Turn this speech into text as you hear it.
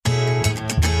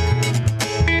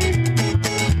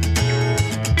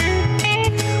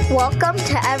Welcome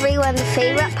to everyone's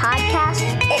favorite podcast.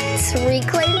 It's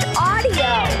Reclaimed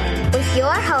Audio with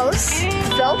your hosts,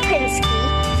 Phil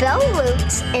Pinsky, Bill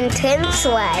Lutz, and Tim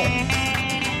Sway.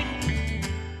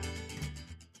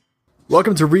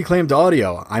 Welcome to Reclaimed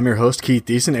Audio. I'm your host, Keith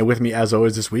Deason, and with me, as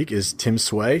always, this week is Tim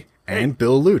Sway and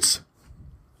Bill Lutz.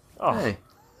 Oh. Hey.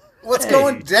 What's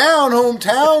going down,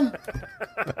 hometown?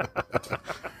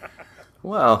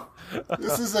 Well,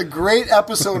 this is a great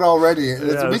episode already.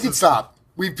 Yeah, we can stop.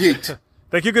 We peaked.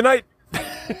 Thank you. Good night.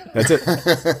 That's it.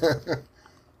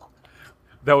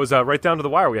 That was right down to the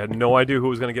wire. We had no idea who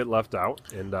was going to get left out,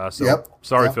 and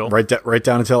sorry, Phil. Right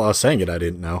down until I was saying it, I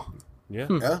didn't know. Yeah.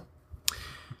 Yeah.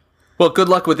 Well, good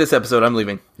luck with this episode. I'm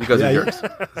leaving. You guys are jerks.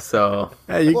 So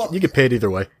you get paid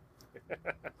either way.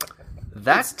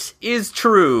 that is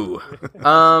true.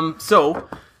 So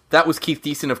that was Keith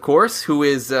Deason, of course, who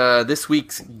is this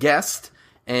week's guest.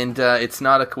 And it's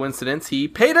not a coincidence. He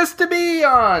paid us to be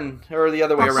on, or the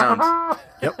other way around.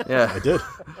 Yep. Yeah, I did.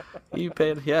 He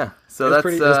paid. Yeah. So that's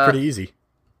pretty easy.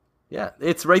 Yeah,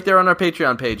 it's right there on our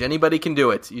Patreon page. Anybody can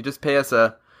do it. You just pay us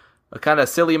a kind of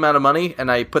silly amount of money,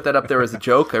 and I put that up there as a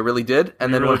joke. I really did.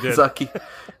 And then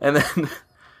and then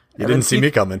you didn't see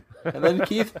me coming. And then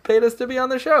Keith paid us to be on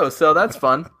the show, so that's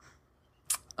fun.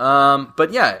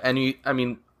 But yeah, and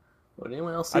would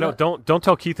anyone else? Don't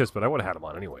tell Keith this, but I would have had him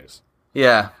on anyways.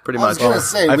 Yeah, pretty much. I was going to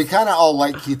say, we kind of all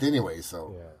like Keith anyway,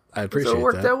 so. Yeah. I appreciate that. So it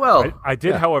worked out well. I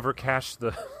did, however, cash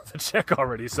the check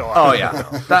already, so... Oh, yeah.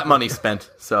 That money's spent,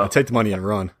 so... I'll take the money and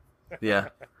run. Yeah.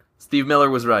 Steve Miller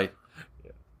was right.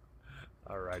 Yeah.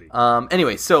 Alrighty.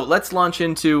 Anyway, so let's launch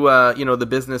into, the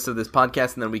business of this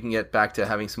podcast, and then we can get back to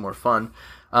having some more fun.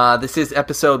 This is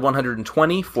episode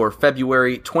 120 for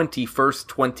February 21st,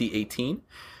 2018.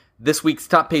 This week's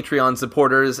top Patreon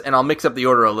supporters, and I'll mix up the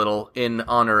order a little in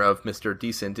honor of Mr.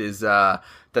 Decent, is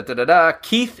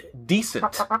Keith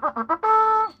Decent,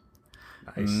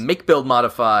 Nice. Make Build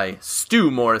Modify,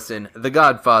 Stu Morrison, The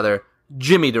Godfather,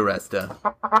 Jimmy DeResta.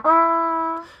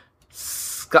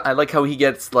 Scott, I like how he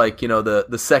gets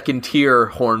the second tier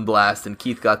horn blast, and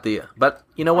Keith got the. But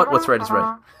you know what? What's right is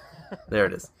right. There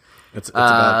it is. It's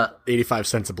about 85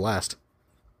 cents a blast.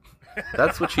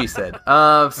 That's what she said.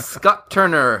 Scott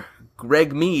Turner,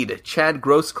 Greg Mead, Chad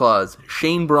Grossclaws,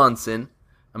 Shane Bronson.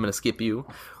 I'm going to skip you.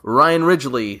 Ryan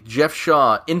Ridgely, Jeff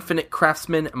Shaw, Infinite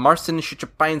Craftsman, Marcin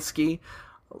Szczepański.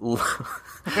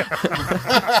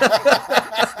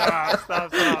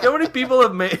 How many people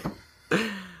have made...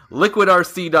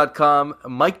 LiquidRC.com,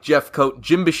 Mike Jeffcoat,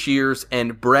 Jim Bashirs,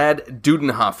 and Brad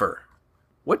Dudenhofer.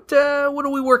 What are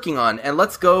we working on? And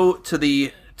let's go to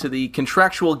the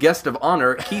contractual guest of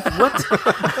honor, Keith.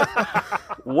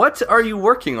 What are you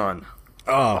working on?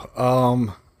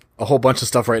 A whole bunch of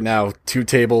stuff right now. 2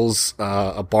 tables,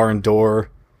 a barn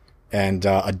door, and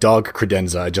a dog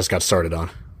credenza I just got started on,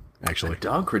 actually. A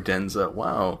dog credenza,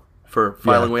 wow. For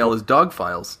filing away all his dog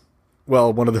files.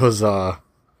 Well, one of those, yeah,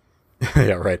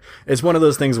 right. It's one of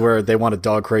those things where they want a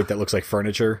dog crate that looks like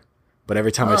furniture, but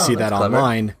every time I see that clever.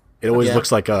 online, it always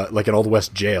looks like an Old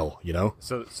West jail, you know?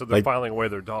 So they're filing away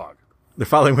their dog. They're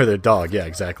filing away their dog, yeah,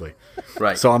 exactly.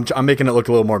 Right. So I'm making it look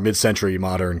a little more mid-century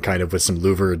modern, kind of with some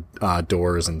louvered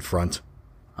doors in front.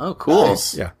 Oh, cool.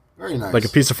 Nice. Yeah. Very nice. Like a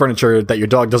piece of furniture that your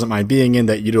dog doesn't mind being in,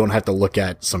 that you don't have to look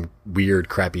at some weird,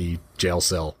 crappy jail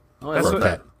cell Oh, That's for a what-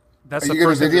 pet. That's Are the you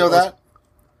going to first thing video that?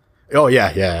 Oh,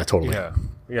 yeah, totally.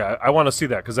 Yeah, I want to see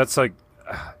that, because that's like...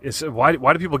 why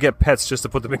do people get pets just to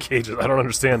put them in cages? I don't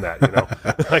understand that, you know?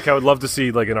 Like, I would love to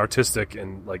see, like, an artistic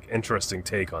and, like, interesting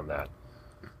take on that.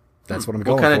 That's what I'm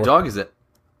going What for. kind of dog is it?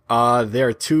 There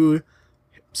are 2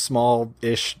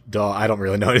 small-ish dogs. I don't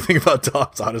really know anything about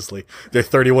dogs, honestly. They're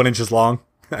 31 inches long.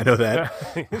 I know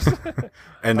that.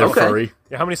 And they're furry.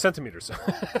 Yeah, how many centimeters?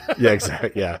 Yeah,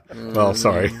 exactly. Yeah. Well,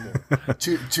 sorry.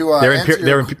 They're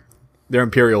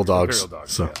imperial dogs. Imperial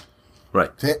dogs, so. yeah.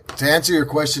 Right. To answer your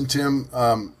question, Tim,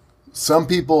 some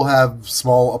people have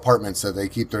small apartments that they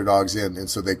keep their dogs in, and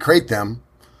so they crate them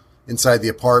inside the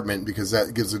apartment because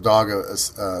that gives the dog a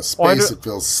space that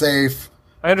feels safe.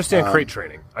 I understand crate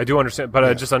training. I do understand, but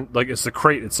I just like it's the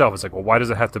crate itself. It's like, well, why does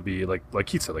it have to be like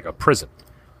Keith said, like a prison?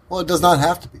 Well, it does not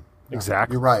have to be. No,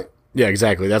 Exactly. You're right. Yeah,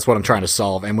 exactly. That's what I'm trying to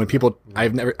solve. And when people, I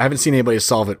haven't seen anybody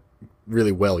solve it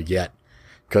really well yet,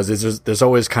 because there's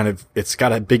always it's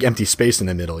got a big empty space in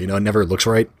the middle. You know, it never looks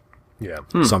right. Yeah.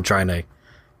 So I'm trying to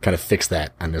kind of fix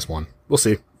that on this one. We'll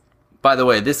see. By the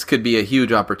way, this could be a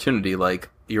huge opportunity. Like,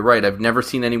 you're right. I've never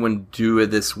seen anyone do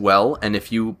this well. And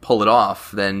if you pull it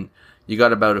off, then you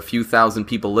got about a few thousand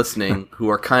people listening who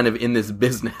are kind of in this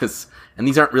business. And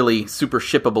these aren't really super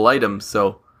shippable items.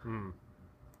 So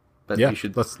But Yeah, you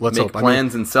should let's make hope.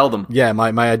 plans and sell them. Yeah,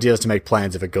 my idea is to make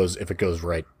plans if it goes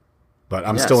right. But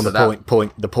I'm Yeah, still in so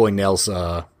the pulling nails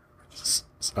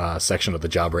section of the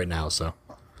job right now. So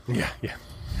Yeah.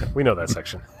 We know that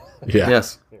section. yeah,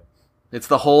 Yes. It's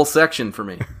the whole section for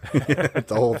me. the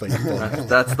whole thing.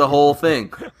 That's the whole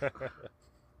thing.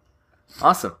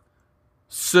 Awesome.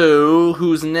 So,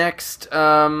 who's next?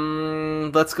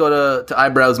 Let's go to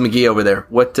Eyebrows McGee over there.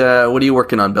 What are you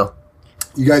working on, Bill?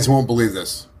 You guys won't believe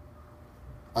this.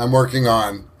 I'm working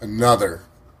on another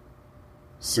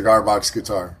cigar box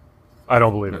guitar. I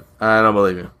don't believe it. I don't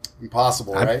believe you.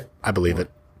 Impossible, right? I believe it.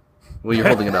 Well, you're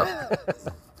holding it up.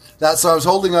 So I was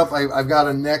holding up. I've got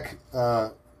a neck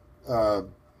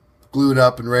glued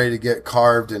up and ready to get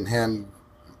carved and hand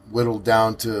whittled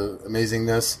down to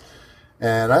amazingness.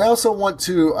 And I also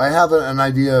I have an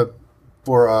idea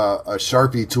for a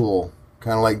Sharpie tool,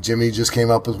 kind of like Jimmy just came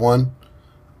up with one.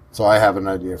 So I have an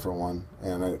idea for one,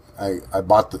 and I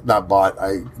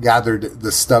gathered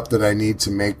the stuff that I need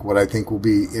to make what I think will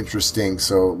be interesting.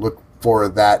 So look for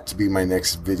that to be my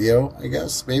next video, I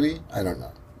guess, maybe. I don't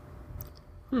know.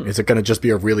 Is it going to just be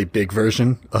a really big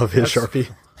version of his Sharpie?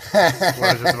 What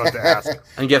I was just about to ask.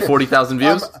 And get 40,000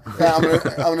 views? I'm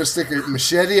gonna stick a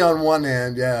machete on one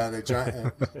end, yeah, and a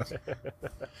giant.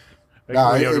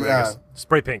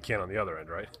 Spray paint can on the other end,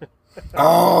 right?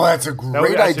 Oh, that's a That would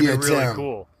great actually idea, be really Tim.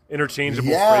 cool. Interchangeable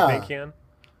Yeah. spray paint can.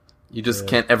 You just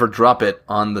can't ever drop it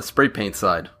on the spray paint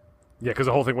side. Yeah, because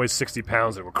the whole thing weighs 60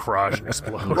 pounds. It would crush and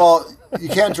explode. Well, you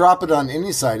can't drop it on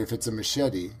any side if it's a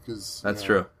machete. That's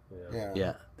true. Yeah.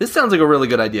 Yeah. This sounds like a really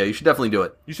good idea. You should definitely do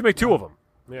it. You should make 2 of them.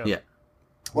 Yeah.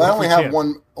 Well, I What if only we have can't?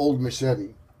 one old machete.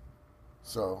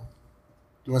 So,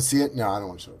 do you want to see it? No, I don't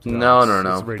want to show it to you. No.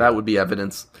 it's radio. That would be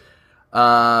evidence.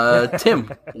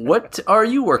 Tim, what are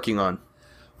you working on?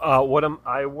 What am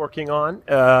I working on?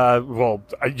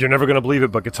 You're never going to believe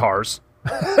it, but guitars.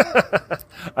 I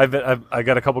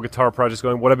got a couple guitar projects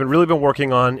going. What I've really been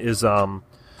working on is I'm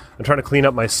trying to clean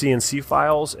up my CNC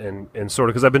files and sort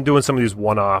of because I've been doing some of these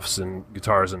one-offs and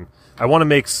guitars, and I want to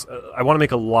make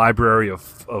a library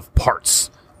of parts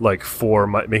like for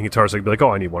making guitars. I'd be like,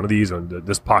 oh, I need one of these and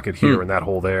this pocket here and that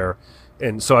hole there.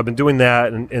 And so I've been doing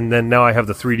that, and then now I have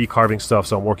the 3D carving stuff,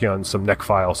 so I'm working on some neck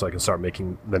files so I can start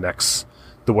making the necks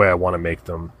the way I want to make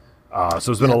them. So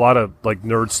there's been a lot of like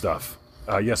nerd stuff.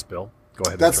 Yes, Bill, go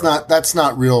ahead. That's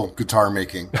not real guitar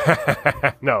making.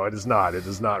 No, it is not. It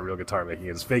is not real guitar making.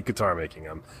 It's fake guitar making.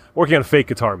 I'm working on fake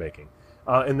guitar making.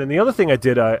 And then the other thing I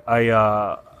did,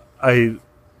 I've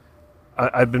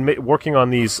been working on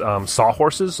these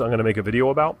sawhorses. I'm going to make a video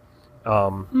about.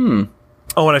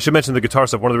 Oh, and I should mention the guitar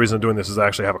stuff. One of the reasons I'm doing this is I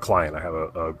actually have a client. I have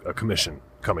a commission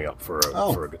coming up for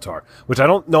a guitar, which I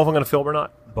don't know if I'm going to film or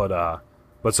not. But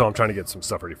so I'm trying to get some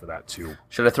stuff ready for that too.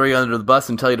 Should I throw you under the bus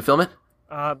and tell you to film it?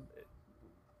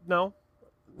 No.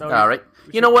 All right.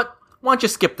 You know what? Why don't you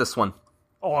skip this one?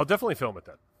 Oh, I'll definitely film it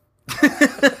then.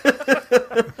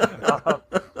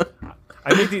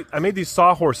 I made these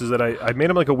sawhorses that I made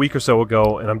them like a week or so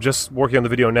ago, and I'm just working on the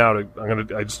video now.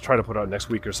 I just try to put it out next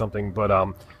week or something. But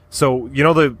so you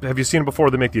know have you seen it before?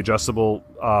 They make the adjustable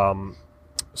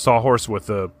sawhorse with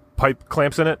the pipe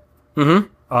clamps in it. Mm-hmm.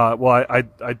 Well, I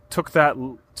took that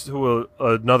to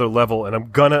another level, and I'm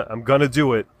gonna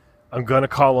do it. I'm gonna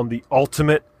call them the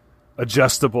ultimate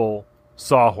adjustable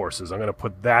sawhorses. I'm gonna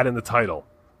put that in the title.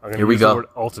 I'm gonna Here we use go. the word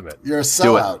ultimate. You're a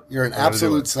sellout. You're an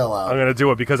absolute sellout. I'm gonna do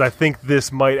it because I think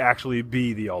this might actually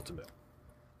be the ultimate.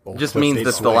 It just means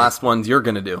that's the last ones you're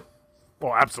going to do.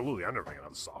 Well, absolutely. I'm never making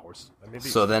another sawhorse.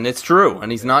 So then it's true,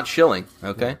 and he's not shilling.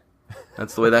 Okay,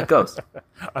 that's the way that goes.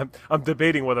 I'm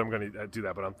debating whether I'm going to do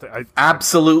that, but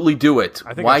Absolutely do it.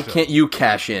 I think Why I should. can't you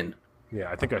cash in? Yeah,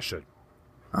 I think I should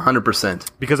 100%.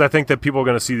 because I think that people are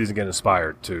going to see these and get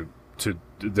inspired to.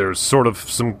 There's sort of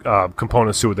some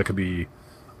components to it that could be,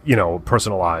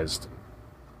 personalized.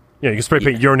 Yeah, you can spray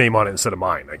paint your name on it instead of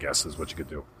mine, I guess, is what you could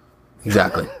do.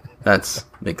 Exactly. That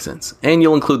makes sense. And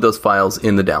you'll include those files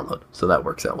in the download, so that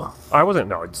works out well.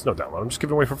 It's no download. I'm just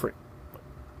giving it away for free.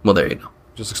 Well, there you go.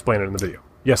 Just explain it in the video.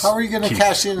 Yes. How are you going to Keith.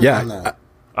 cash in Yeah, on that?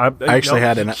 I actually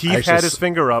had an. Keith had his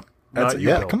finger up. Not you,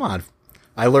 Bill. Come on.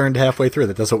 I learned halfway through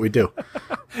that that's what we do.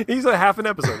 He's a half an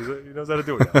episode. He knows how to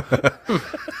do it now.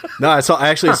 No, I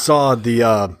actually saw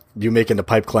the you making the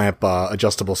pipe clamp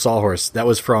adjustable sawhorse. That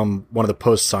was from one of the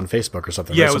posts on Facebook or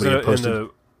something. Yeah, right? it was Somebody had posted. in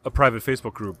a private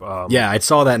Facebook group. Yeah, I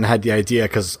saw that and had the idea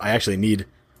because I actually need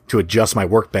to adjust my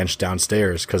workbench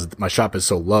downstairs because my shop is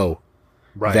so low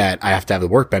right. that I have to have the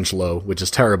workbench low, which is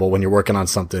terrible when you're working on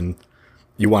something.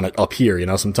 You want it up here,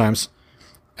 sometimes.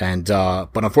 And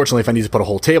but unfortunately, if I need to put a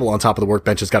whole table on top of the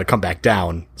workbench, it's got to come back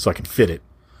down so I can fit it.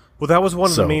 Well, that was one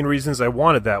of the main reasons I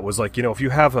wanted that was like, if you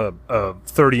have a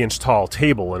 30-inch tall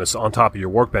table and it's on top of your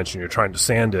workbench and you're trying to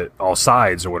sand it all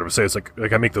sides or whatever, say it's like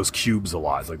I make those cubes a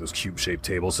lot, like those cube-shaped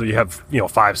tables. So you have,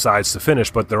 5 sides to finish,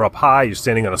 but they're up high, you're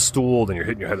standing on a stool, then you're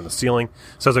hitting your head on the ceiling.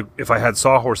 So I was like, if I had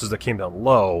sawhorses that came down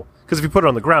low, because if you put it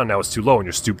on the ground now it's too low and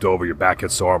you're stooped over, your back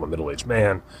gets sore, I'm a middle-aged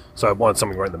man. So I wanted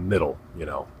something right in the middle,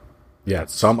 Yeah,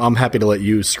 so I'm happy to let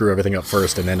you screw everything up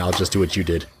first, and then I'll just do what you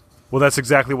did. Well, that's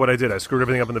exactly what I did. I screwed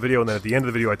everything up in the video, and then at the end of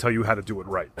the video, I tell you how to do it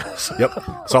right. Yep.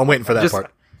 So I'm waiting for that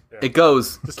part. It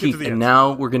goes, Keith, and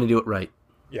now we're going to do it right.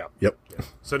 Yeah. Yep. Yeah.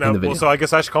 So now, so I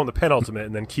guess I should call him the penultimate,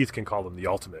 and then Keith can call him the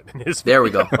ultimate. There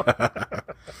we go.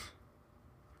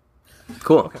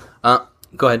 Cool. Okay.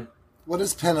 Go ahead. What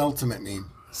does penultimate mean?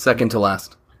 Second to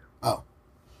last. Oh.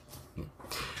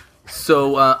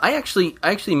 So I actually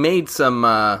made some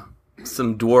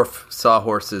dwarf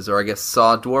sawhorses, or I guess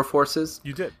saw dwarf horses.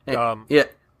 You did. Yeah.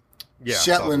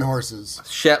 Shetland horses.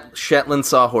 Shetland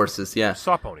sawhorses. Yeah.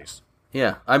 Saw ponies.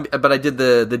 Yeah. But I did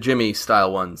the Jimmy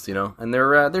style ones, and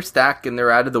they're stacked and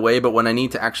they're out of the way. But when I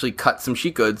need to actually cut some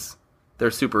sheet goods,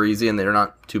 they're super easy and they're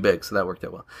not too big, so that worked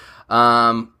out well.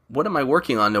 What am I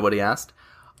working on? Nobody asked.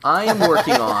 I am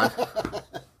working on.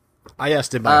 I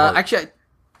asked him. Actually,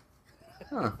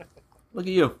 look at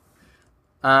you.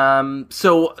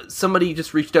 So somebody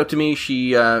just reached out to me.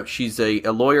 She's a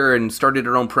lawyer and started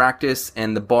her own practice,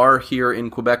 and the bar here in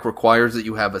Quebec requires that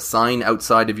you have a sign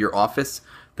outside of your office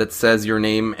that says your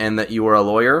name and that you are a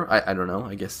lawyer. I don't know.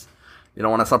 I guess you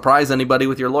don't want to surprise anybody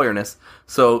with your lawyerness.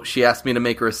 So she asked me to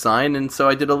make her a sign, and so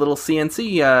I did a little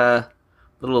CNC,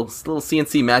 little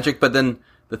CNC magic. But then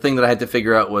the thing that I had to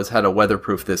figure out was how to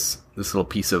weatherproof this little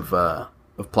piece of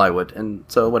plywood, and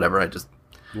so whatever. I just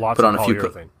put on a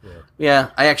few.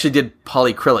 Yeah, I actually did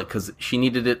polyacrylic because she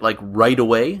needed it like right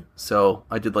away. So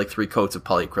I did like 3 coats of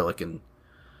polyacrylic, and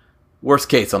worst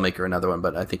case, I'll make her another one,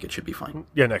 but I think it should be fine.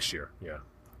 Yeah, next year.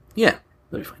 Yeah,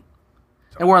 that'll be fine.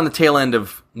 And we're on the tail end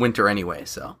of winter anyway,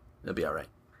 so it'll be all right.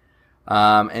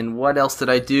 And what else did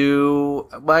I do?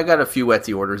 Well, I got a few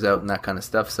Etsy orders out and that kind of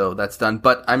stuff, so that's done.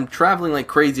 But I'm traveling like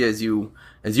crazy, as you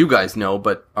guys know,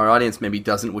 but our audience maybe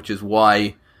doesn't, which is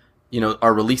why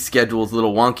our release schedule is a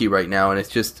little wonky right now, and it's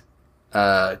just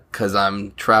because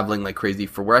I'm traveling like crazy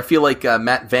for where I feel like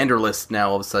Matt Vanderlist now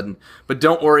all of a sudden. But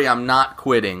don't worry, I'm not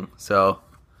quitting. So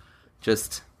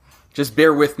just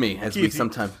bear with me as we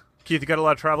sometimes. Keith, you got a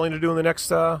lot of traveling to do in the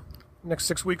next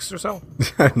 6 weeks or so?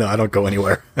 No, I don't go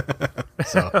anywhere.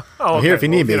 So okay. I'm here if you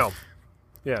need me.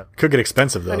 Yeah, could get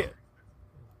expensive though.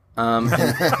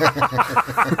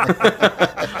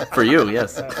 For you,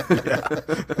 yes.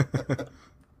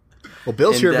 Well,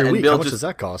 Bill's here every week. How much does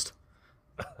that cost?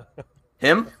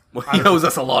 Him? Well, he owes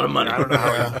us a lot of money. I don't know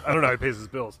how he pays his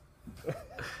bills.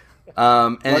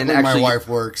 And actually, my wife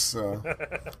works,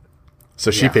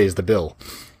 so she pays the bill.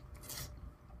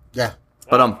 Yeah.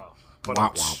 Yeah.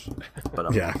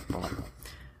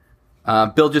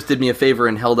 Bill just did me a favor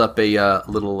and held up a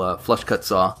little flush cut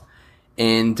saw,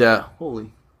 and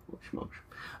holy smokes,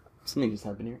 something just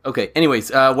happened here. Okay,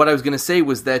 anyways, what I was going to say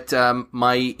was that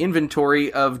my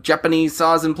inventory of Japanese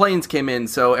saws and planes came in,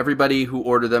 so everybody who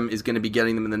ordered them is going to be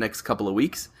getting them in the next couple of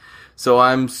weeks. So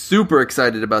I'm super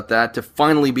excited about that, to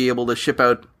finally be able to ship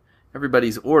out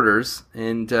everybody's orders,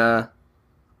 and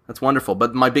that's wonderful.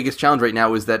 But my biggest challenge right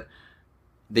now is that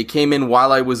they came in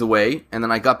while I was away, and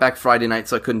then I got back Friday night,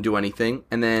 so I couldn't do anything.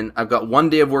 And then I've got 1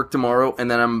 day of work tomorrow, and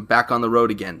then I'm back on the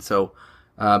road again. So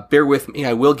bear with me.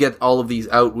 I will get all of these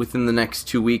out within the next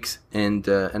 2 weeks, and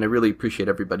I really appreciate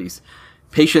everybody's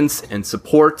patience and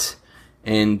support,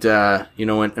 and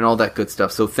and all that good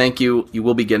stuff. So thank you. You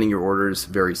will be getting your orders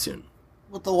very soon.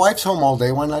 Well, the wife's home all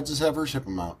day. Why not just have her ship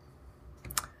them out?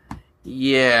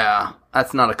 Yeah,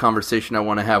 that's not a conversation I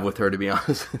want to have with her, to be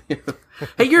honest with you.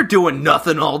 Hey, you're doing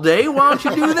nothing all day. Why don't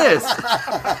you do this?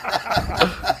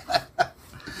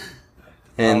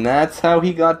 And that's how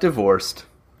he got divorced.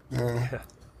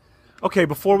 Okay,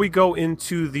 before we go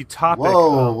into the topic...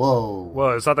 Whoa.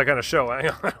 Well, it's not that kind of show. Hang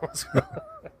on.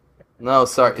 No,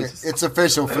 sorry. Okay, it's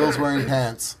official. Phil's wearing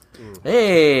pants.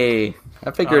 Hey,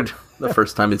 I figured the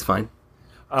first time is fine.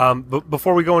 But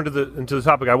before we go into the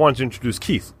topic, I wanted to introduce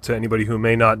Keith to anybody who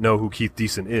may not know who Keith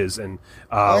Deason is, and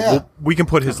we can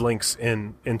put his links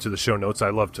into the show notes.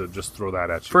 I'd love to just throw that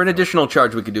at you. For an additional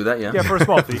charge, we could do that, yeah. Yeah, for a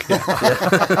small fee.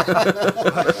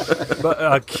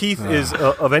 But Keith is,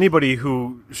 of anybody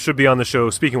who should be on the show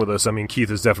speaking with us, I mean,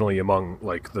 Keith is definitely among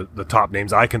like the top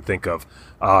names I can think of.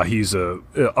 He's a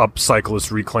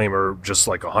upcyclist reclaimer, just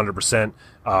like 100%.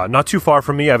 Not too far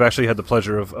from me. I've actually had the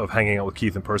pleasure of hanging out with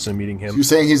Keith in person, meeting him. You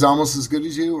saying he's almost as good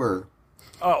as you, or?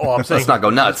 I'm saying Let's not go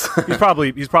nuts.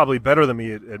 he's probably better than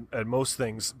me at most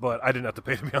things, but I didn't have to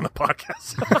pay to be on the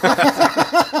podcast.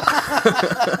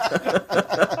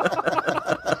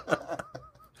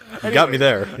 You got me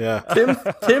there. Yeah.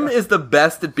 Tim is the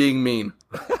best at being mean.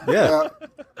 Yeah.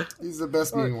 He's the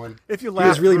best mean one. If you He laugh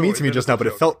was really through mean to me then just it's now, a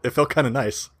but joke. it felt kind of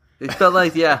nice. It felt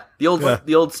like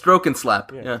the old stroke and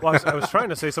slap. Yeah. Well, I was trying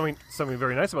to say something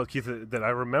very nice about Keith that I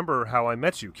remember how I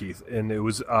met you, Keith, and it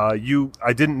was you.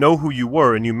 I didn't know who you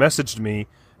were, and you messaged me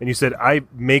and you said, "I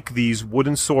make these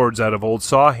wooden swords out of old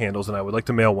saw handles, and I would like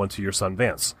to mail one to your son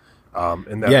Vance."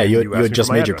 And that, Yeah, and you asked me had just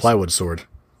for my made your address. plywood sword.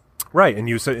 Right, and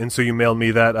you said, and so you mailed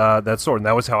me that sword, and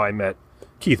that was how I met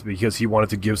Keith, because he wanted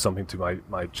to give something to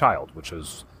my child, which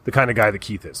is the kind of guy that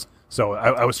Keith is. So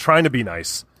I was trying to be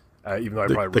nice. Even though I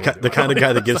probably The kind of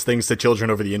guy that gives things to children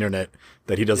over the internet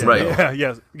that he doesn't Right. know.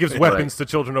 yeah, gives weapons to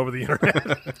children over the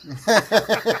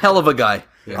internet. Hell of a guy.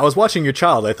 I was watching your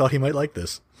child. I thought he might like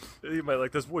this. You might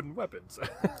like this wooden weapons.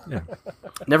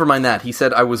 Never mind that. He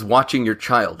said, I was watching your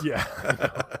child. Yeah, I know.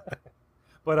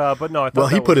 But no, I thought Well,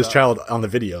 he that put was, his child on the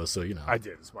video, so you know. I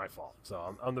did. It's my fault.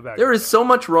 So I'm the bad. There guy. is so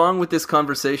much wrong with this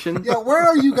conversation. Yeah, where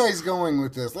are you guys going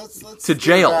with this? Let's To get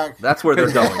jail. back. That's where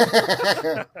they're going.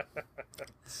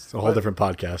 It's a whole different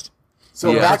podcast.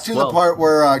 So Yeah, back to well- the part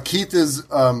where Keith is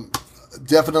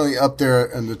definitely up there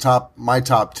in the my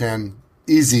top 10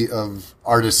 easy of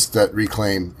artists that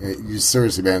reclaim. You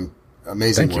seriously, man,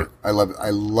 amazing Thank you. work. I love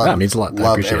That means a lot. I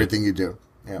Love appreciate it. everything you do.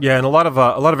 Yeah, and a lot of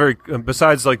very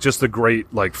besides like just the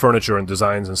great like furniture and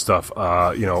designs and stuff.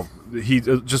 He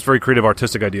just very creative,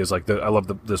 artistic ideas. Like I love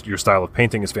your style of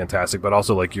painting is fantastic, but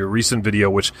also like your recent video,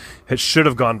 which should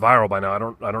have gone viral by now.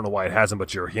 I don't know why it hasn't,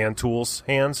 but your hand tools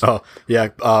hands. Oh yeah,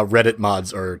 Reddit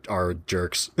mods are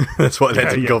jerks. That's why that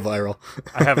didn't yeah. go viral.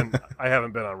 I haven't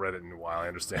been on Reddit in a while. I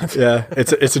understand. Yeah,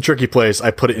 it's a tricky place.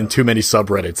 I put it in too many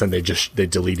subreddits, and they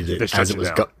deleted it They shut as it you was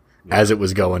down. as it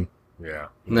was going. Yeah,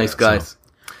 Nice guys.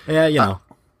 Yeah, you know.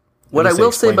 What I least they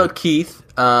will say explained about it. Keith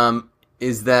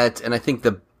is that, and I think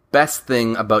the best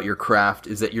thing about your craft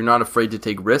is that you're not afraid to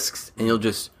take risks, and you'll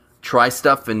just try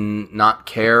stuff and not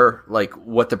care like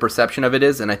what the perception of it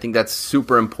is. And I think that's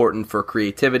super important for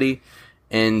creativity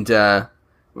and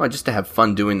just to have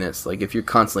fun doing this. Like if you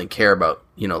constantly care about,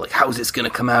 like how is this going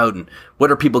to come out and what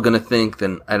are people going to think,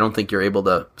 then I don't think you're able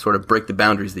to sort of break the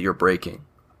boundaries that you're breaking.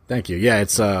 Thank you. Yeah,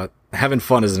 it's having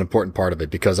fun is an important part of it,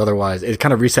 because otherwise it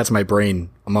kind of resets my brain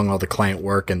among all the client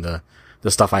work and the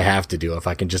stuff I have to do. If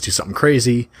I can just do something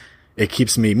crazy, it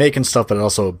keeps me making stuff, but it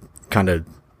also kind of,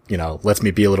 lets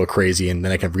me be a little crazy, and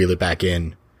then I can reel it back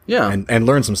in. Yeah. And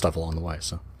learn some stuff along the way.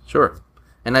 So Sure.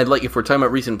 And I'd like, if we're talking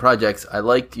about recent projects, I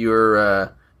liked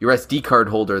your SD card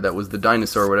holder that was the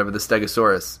dinosaur, whatever, the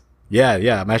Stegosaurus.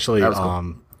 yeah, I'm actually That was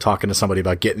cool. talking to somebody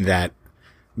about getting that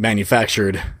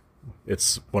manufactured.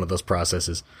 It's one of those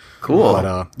processes. Cool.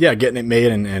 But getting it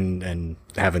made and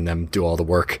having them do all the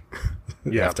work.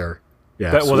 Yeah. After.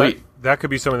 Yeah. Sweet. that could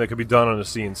be something that could be done on a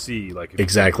CNC. Like if you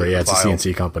Exactly. create Yeah, it's a file.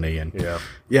 CNC company, and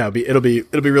Yeah. it'll be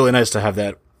really nice to have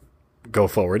that go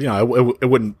forward. It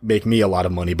wouldn't make me a lot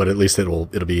of money, but at least it'll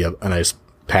be a nice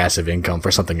passive income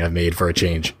for something I've made for a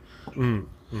change.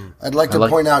 I'd like to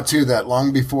point out too that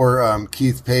long before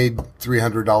Keith paid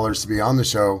 $300 to be on the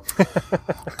show,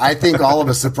 I think all of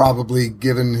us have probably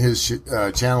given his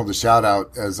channel the shout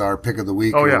out as our pick of the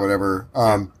week Oh, or yeah. whatever,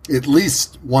 at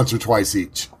least once or twice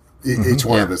each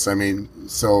one of us. I mean,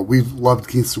 so we've loved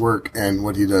Keith's work and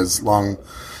what he does long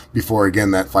before,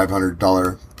 again, that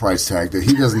 $500 price tag that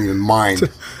he doesn't even mind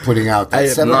putting out.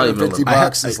 That not even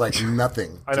 $750 is like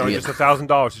nothing. I know, just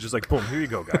 $1,000 is just like boom, here you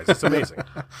go, guys. It's amazing.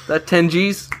 That 10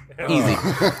 G's? Easy.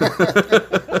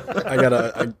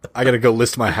 I gotta go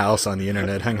list my house on the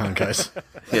internet. Hang on, guys.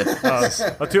 Yeah.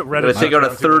 I'll do it Reddit. Gotta take out a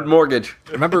third mortgage.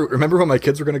 Remember when my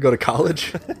kids were gonna go to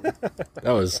college?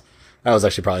 That was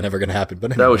actually probably never gonna happen.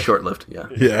 But anyway. That was short-lived, yeah.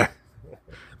 Yeah.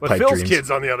 But pipe Phil's dreams.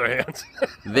 kids, on the other hand.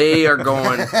 They are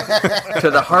going to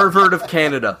the Harvard of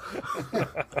Canada.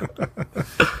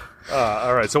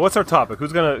 All right. So what's our topic?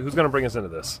 Who's gonna bring us into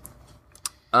this?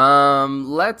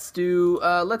 Let's do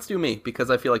me, because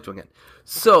I feel like doing it.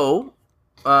 So,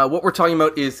 what we're talking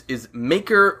about is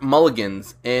maker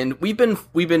mulligans, and we've been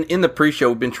in the pre-show.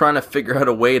 We've been trying to figure out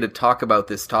a way to talk about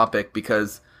this topic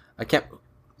because I can't.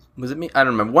 Was it me? I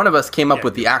don't remember. One of us came up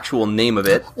with the actual name of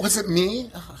it. Was it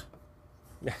me?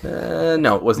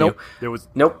 No, it wasn't Nope. you. It was.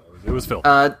 Nope. It was Phil.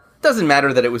 Doesn't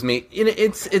matter that it was me.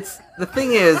 It's the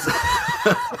thing is.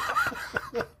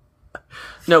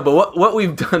 No, but what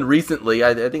we've done recently,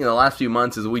 I think in the last few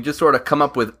months, is we just sort of come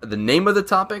up with the name of the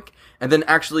topic and then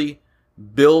actually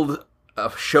build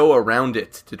a show around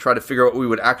it to try to figure out what we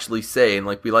would actually say, and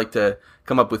like we like to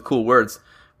come up with cool words.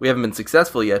 We haven't been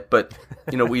successful yet, but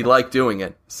we like doing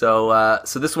it. So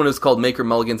this one is called Maker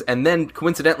Mulligans, and then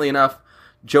coincidentally enough,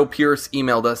 Joe Pierce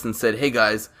emailed us and said, "Hey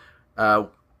guys,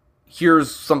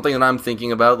 here's something that I'm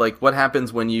thinking about. Like, what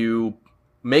happens when you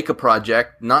make a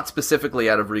project, not specifically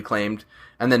out of Reclaimed,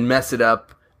 and then mess it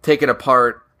up, take it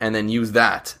apart, and then use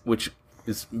that," which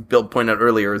is, Bill pointed out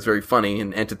earlier, is very funny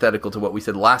and antithetical to what we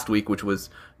said last week, which was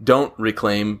don't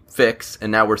reclaim, fix,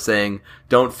 and now we're saying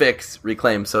don't fix,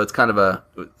 reclaim. So it's kind of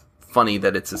funny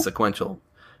that it's a sequential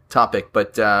topic,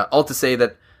 but all to say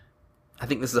that I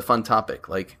think this is a fun topic.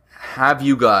 Like, have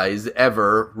you guys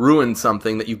ever ruined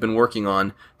something that you've been working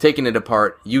on, taken it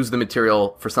apart, used the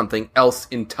material for something else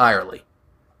entirely?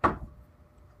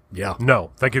 Yeah.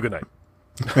 No. Thank you. Good night.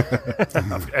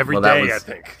 Every day, I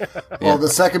think. Well, the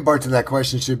second part to that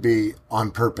question should be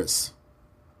on purpose.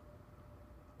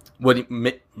 What,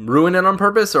 ruin it on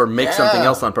purpose or make something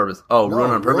else on purpose? Oh, No,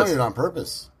 ruin it on purpose. Ruin it on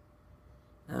purpose.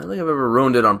 I don't think I've ever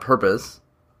ruined it on purpose.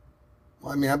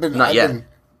 Well, I mean, I've been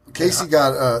Casey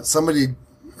got somebody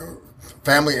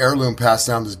family heirloom passed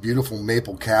down this beautiful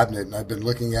maple cabinet, and I've been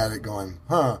looking at it going,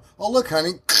 "Oh, look,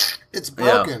 honey, it's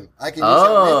broken. I can use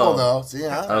that maple though." See,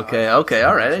 Okay,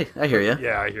 all right, I hear you.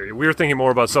 Yeah, I hear you. We were thinking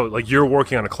more about like you're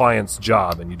working on a client's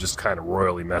job and you just kind of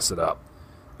royally mess it up,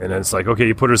 and then it's like, okay,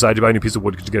 you put it aside, you buy a new piece of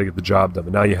wood because you got to get the job done,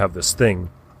 but now you have this thing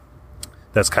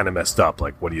that's kind of messed up.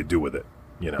 Like, what do you do with it?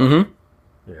 Mm-hmm.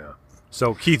 Yeah.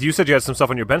 So, Keith, you said you had some stuff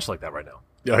on your bench like that right now.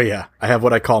 Oh yeah, I have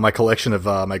what I call my collection of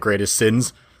my greatest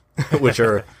sins, which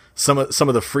are some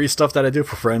of the free stuff that I do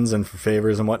for friends and for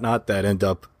favors and whatnot that end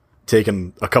up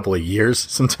taking a couple of years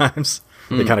sometimes.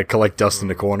 They kind of collect dust in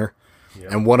the corner. Yeah.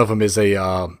 And one of them is I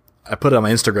put it on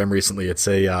my Instagram recently. It's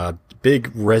a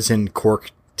big resin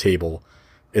cork table.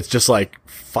 It's just like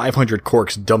 500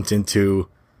 corks dumped into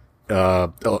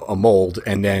a mold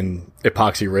and then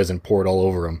epoxy resin poured all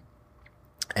over them.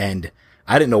 And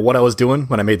I didn't know what I was doing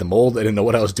when I made the mold. I didn't know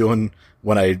what I was doing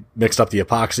when I mixed up the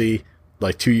epoxy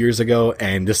like 2 years ago,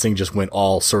 and this thing just went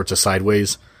all sorts of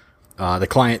sideways. The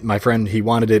client, my friend, he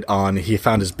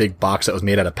found this big box that was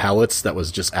made out of pallets that was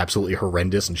just absolutely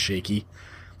horrendous and shaky.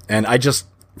 And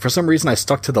for some reason, I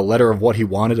stuck to the letter of what he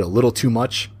wanted a little too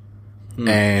much,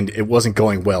 and it wasn't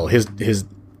going well.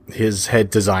 His head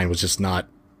design was just not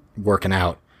working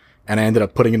out, and I ended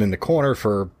up putting it in the corner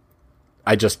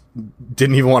I just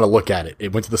didn't even want to look at it.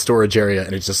 It went to the storage area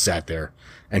and it just sat there.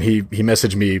 And he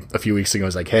messaged me a few weeks ago. He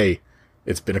was like, "Hey,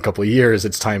 it's been a couple of years.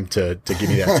 It's time to give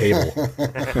me that table."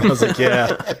 I was like,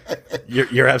 "Yeah,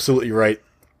 you're absolutely right."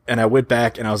 And I went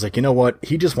back and I was like, you know what?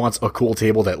 He just wants a cool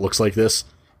table that looks like this.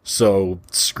 So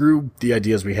screw the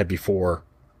ideas we had before.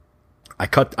 I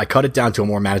cut it down to a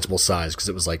more manageable size because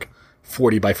it was like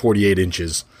 40 by 48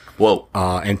 inches. Whoa.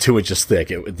 And 2 inches thick.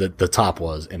 The top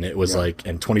was, and it was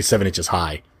and 27 inches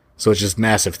high. So it's just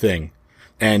massive thing.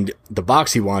 And the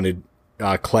box he wanted,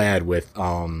 clad with,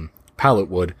 pallet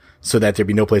wood so that there'd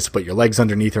be no place to put your legs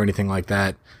underneath or anything like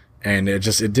that. And it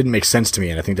didn't make sense to me.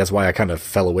 And I think that's why I kind of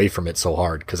fell away from it so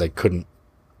hard, because I couldn't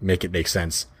make it make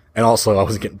sense. And also I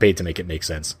wasn't getting paid to make it make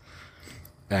sense.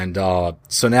 And,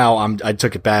 so now I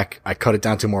took it back. I cut it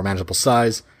down to a more manageable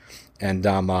size. And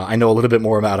I know a little bit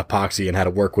more about epoxy and how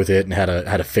to work with it and how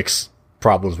to fix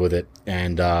problems with it.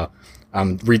 And I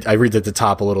redid the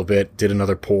top a little bit, did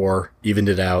another pour, evened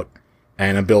it out,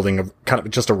 and I'm building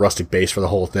just a rustic base for the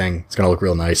whole thing. It's gonna look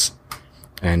real nice.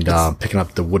 And picking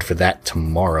up the wood for that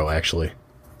tomorrow, actually.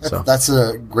 That's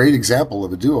a great example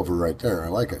of a do-over right there. I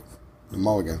like it. The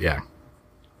mulligan. Yeah.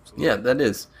 Yeah, that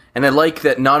is. And I like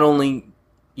that not only,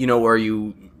 are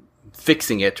you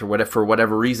fixing it or whatever for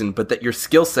whatever reason, but that your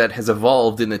skill set has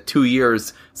evolved in the 2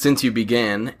 years since you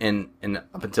began and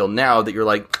up until now, that you're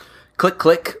like,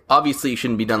 click, obviously it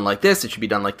shouldn't be done like this, it should be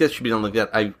done like this, it should be done like that.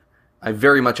 I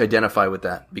very much identify with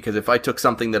that, because if I took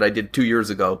something that I did 2 years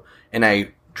ago and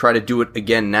I try to do it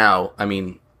again now, I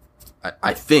mean,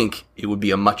 I think it would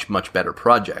be a much, much better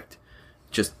project.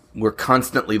 Just, we're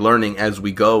constantly learning as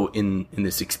we go in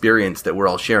this experience that we're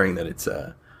all sharing, that it's,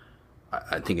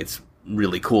 I think it's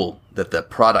really cool that the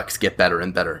products get better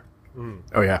and better.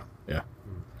 Oh yeah.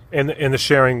 And the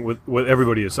sharing with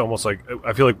everybody is almost like,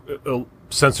 I feel like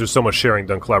since there's so much sharing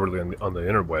done collaboratively on the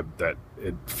interweb, that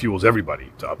it fuels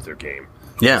everybody to up their game.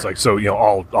 Yeah. It's like, so,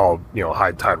 all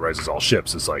high tide rises all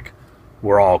ships. It's like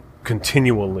we're all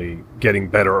continually getting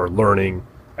better or learning,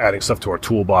 adding stuff to our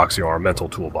toolbox, our mental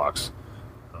toolbox.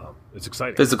 It's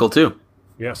exciting. Physical too.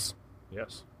 Yes.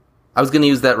 I was going to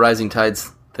use that rising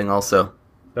tides thing also.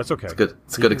 That's okay. It's good.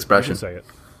 It's a good expression. You can say it.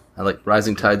 I like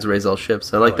rising tides raise all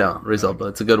ships. I like that one. Raise all, but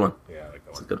it's a good one. Yeah, I like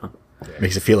that one. It's a good one.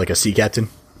 Makes it feel like a sea captain.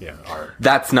 Yeah.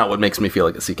 That's not what makes me feel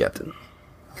like a sea captain.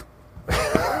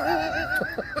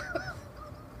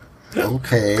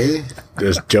 Okay.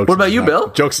 There's jokes. What about you,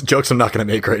 Bill? Jokes I'm not going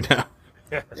to make right now.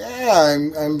 Yeah,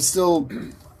 I'm still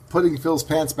putting Phil's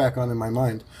pants back on in my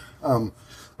mind.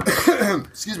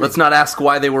 Excuse me. Let's not ask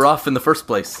why they were off in the first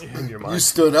place. In your You mind.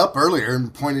 stood up earlier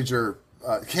and pointed your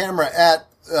camera at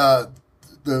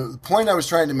the point I was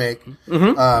trying to make.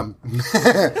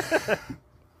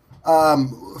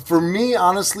 For me,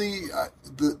 honestly,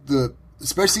 the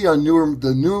especially on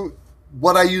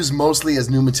what I use mostly as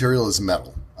new material is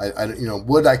metal.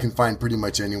 Wood I can find pretty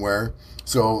much anywhere.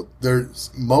 So there's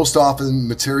most often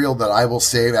material that I will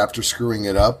save after screwing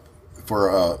it up for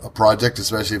a project,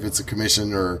 especially if it's a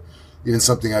commission or even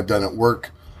something I've done at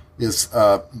work, is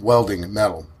welding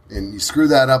metal. And you screw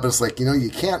that up, it's like, you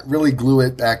can't really glue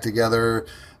it back together.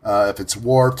 If it's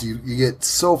warped, you get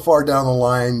so far down the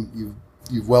line,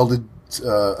 you've welded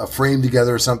a frame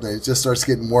together or something, it just starts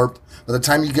getting warped. By the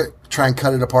time you try and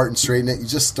cut it apart and straighten it, you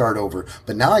just start over.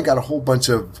 But now I got a whole bunch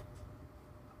of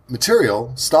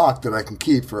material stock that I can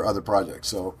keep for other projects.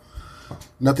 So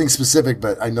nothing specific,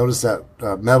 but I noticed that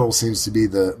metal seems to be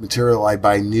the material I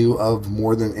buy new of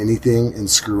more than anything and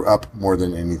screw up more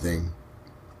than anything.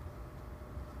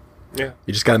 Yeah.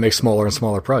 You just got to make smaller and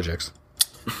smaller projects.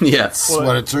 Yes. That's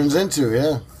what it turns into,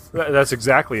 yeah. That's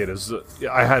exactly it.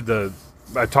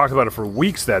 I talked about it for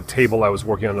weeks, that table I was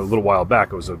working on a little while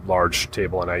back. It was a large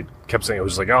table, and I kept saying, it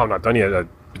was like, oh, I'm not done yet.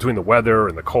 Between the weather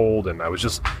and the cold, and it was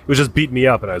just beating me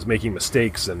up, and I was making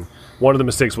mistakes. And one of the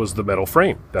mistakes was the metal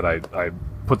frame that I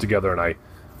put together, and I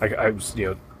was,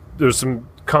 there's some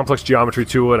complex geometry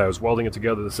to it. I was welding it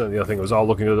together, this and the other thing. It was all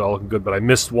looking good, but I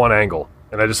missed one angle,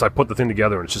 and I put the thing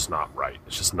together, and it's just not right.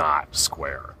 It's just not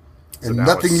square. And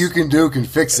nothing you can do can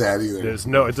fix that either. It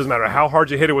doesn't matter how hard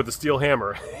you hit it with a steel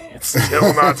hammer, it's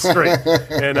still not straight.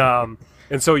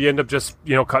 And so you end up just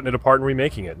cutting it apart and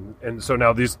remaking it. And so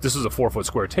now this is a 4-foot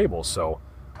square table, so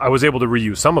I was able to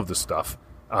reuse some of the stuff,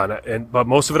 but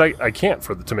most of it I can't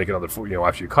to make another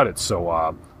after you cut it.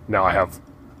 So now I have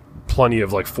plenty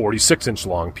of 46-inch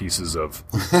long pieces of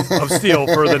steel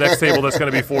for the next table that's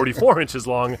going to be 44 inches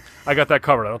long. I got that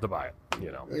covered. I don't have to buy it.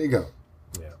 There you go.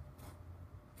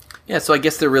 Yeah, so I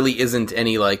guess there really isn't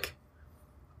any there's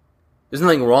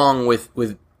nothing wrong with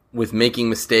making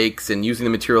mistakes and using the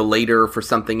material later for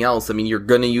something else. I mean,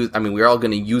 we're all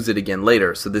going to use it again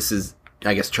later. So this is,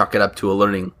 I guess, chalk it up to a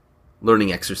learning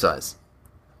exercise.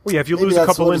 Well, yeah, if you Maybe lose a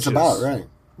couple inches, that's what it's about, right?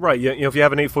 Right. If you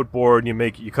have an 8-foot board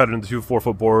and you cut it into 2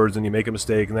 4-foot boards and you make a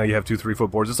mistake and now you have 2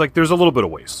 3-foot boards, it's like there's a little bit of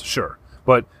waste, sure.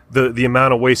 But the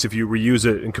amount of waste, if you reuse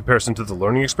it in comparison to the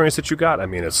learning experience that you got, I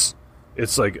mean, it's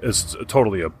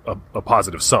totally a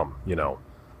positive sum,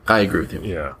 I agree with you.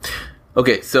 Yeah.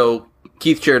 Okay, so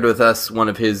Keith shared with us one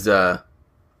of his, I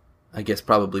guess,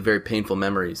 probably very painful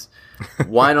memories.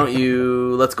 Why don't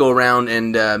let's go around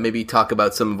and maybe talk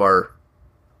about some of our,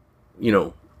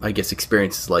 I guess,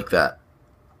 experiences like that.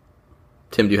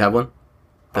 Tim, do you have one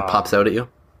that pops out at you?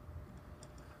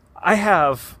 I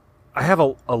have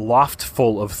a loft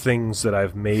full of things that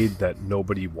I've made that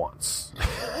nobody wants.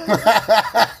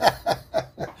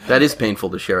 That is painful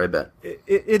to share, I bet.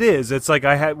 It is. It's like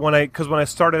when I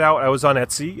started out, I was on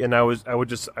Etsy, and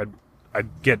I'd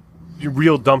get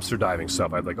real dumpster diving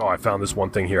stuff. I'd I found this one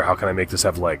thing here. How can I make this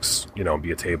have legs? And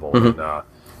be a table,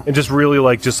 and just really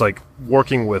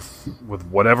working with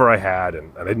whatever I had,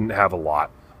 and I didn't have a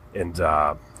lot, and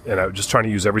I was just trying to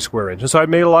use every square inch. And so I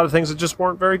made a lot of things that just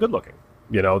weren't very good looking.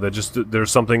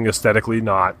 There's something aesthetically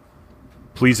not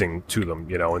pleasing to them.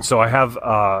 And so I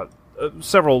have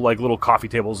several little coffee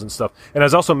tables and stuff, and I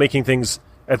was also making things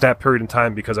at that period in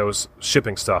time because I was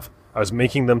shipping stuff. I was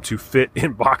making them to fit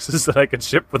in boxes that I could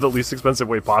ship for the least expensive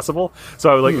way possible.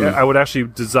 So I would actually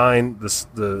design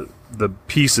the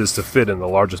pieces to fit in the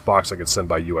largest box I could send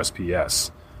by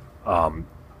USPS,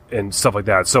 and stuff like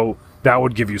that. So that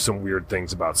would give you some weird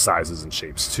things about sizes and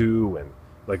shapes too. And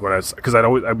because I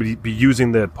would be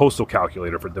using the postal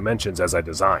calculator for dimensions as I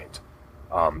designed.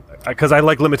 Because I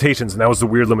like limitations, and that was the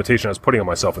weird limitation I was putting on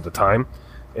myself at the time,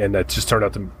 and that just turned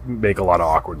out to make a lot of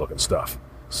awkward looking stuff.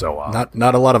 So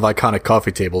not a lot of iconic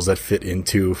coffee tables that fit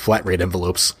into flat rate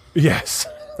envelopes. Yes,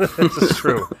 that's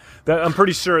true. I'm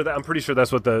pretty sure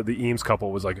that's what the Eames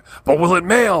couple was like. But will it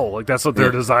mail? That's what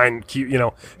their design,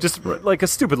 just like a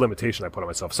stupid limitation I put on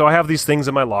myself. So I have these things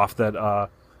in my loft that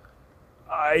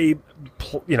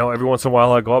every once in a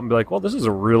while I go up and be like, well, this is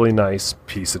a really nice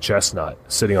piece of chestnut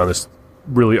sitting on this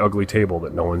really ugly table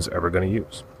that no one's ever going to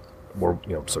use. Or,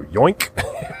 so yoink,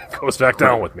 goes back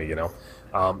down with me, and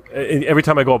every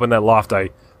time I go up in that loft, I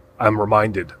I'm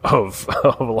reminded of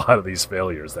a lot of these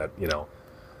failures that,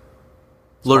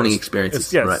 Learning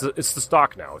experiences. It's the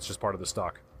stock now. It's just part of the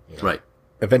stock. Right.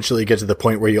 Eventually you get to the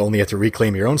point where you only have to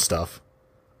reclaim your own stuff.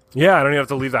 Yeah, I don't even have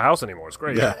to leave the house anymore. It's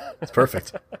great. Yeah, it's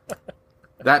perfect.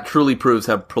 That truly proves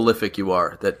how prolific you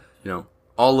are. That,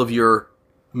 all of your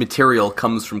material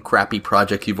comes from crappy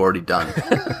projects you've already done.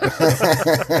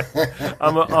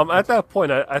 I'm at that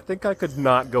point. I think I could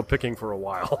not go picking for a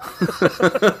while.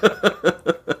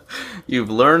 You've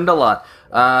learned a lot.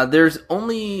 There's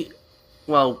only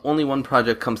one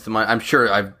project comes to mind. I'm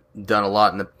sure I've done a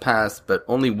lot in the past, but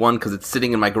only one because it's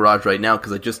sitting in my garage right now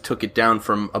because I just took it down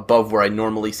from above where I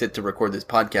normally sit to record this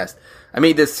podcast. I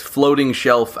made this floating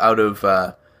shelf out of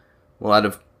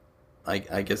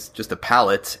I guess just a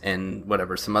pallet and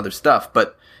some other stuff,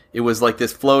 but it was like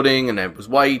this floating and it was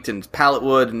white and it's pallet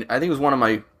wood, and I think it was one of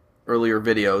my earlier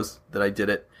videos that I did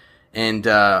it, and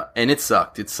it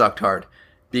sucked. It sucked hard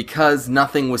because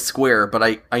nothing was square,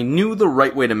 but I knew the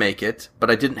right way to make it, but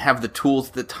I didn't have the tools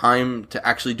at the time to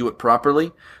actually do it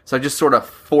properly, so I just sort of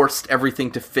forced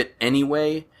everything to fit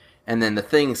anyway, and then the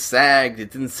thing sagged.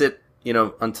 It didn't sit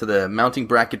onto the mounting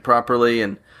bracket properly,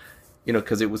 and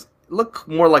because it looked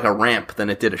more like a ramp than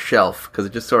it did a shelf because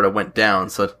it just sort of went down,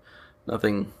 so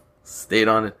nothing stayed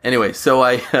on it. Anyway, so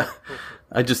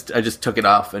I just took it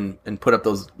off and put up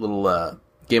those little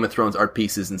Game of Thrones art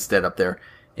pieces instead up there,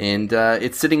 and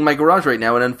it's sitting in my garage right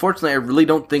now. And unfortunately, I really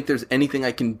don't think there's anything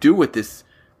I can do with this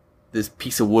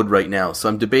piece of wood right now. So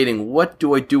I'm debating, what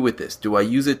do I do with this? Do I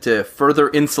use it to further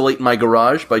insulate my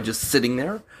garage by just sitting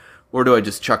there, or do I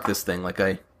just chuck this thing?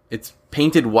 It's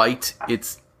painted white.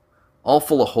 It's all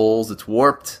full of holes. It's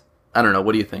warped. I don't know.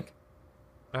 What do you think?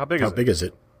 How big is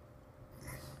it?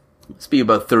 Must be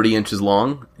about 30 inches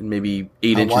long and maybe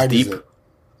 8 inches wide deep. Is it?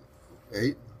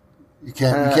 8? You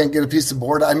can't get a piece of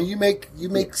board. I mean, you make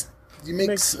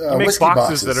whiskey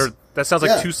boxes that sounds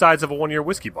like two sides of a 1-year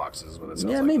whiskey box. Is what it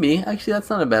sounds like. Maybe. Actually, that's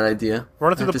not a bad idea.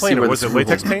 Run it through the planer. Was it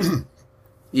latex paint?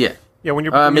 Yeah. Yeah. When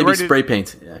you're maybe ready spray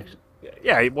paint. Yeah, actually.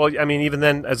 Yeah, well, I mean, even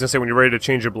then, as I say, when you're ready to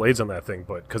change your blades on that thing,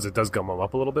 but because it does gum them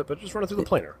up a little bit, but just run it through the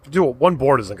planer. One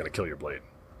board isn't going to kill your blade.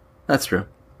 That's true.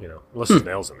 Unless there's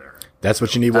nails in there. That's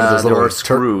what you need. One of those little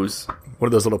screws. One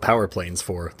of those little power planes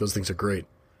for. Those things are great.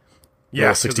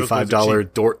 Yeah,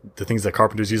 $65 door. The things that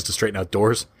carpenters use to straighten out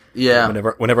doors. Yeah.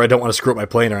 Whenever I don't want to screw up my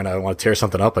planer and I want to tear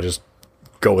something up, I just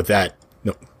go with that.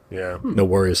 No. Yeah. No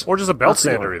worries. Or just a belt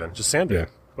sander, even. Just sand it. Yeah.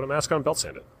 Put a mask on and belt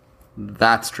sand it.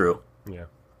 That's true. Yeah.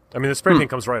 I mean, the spray paint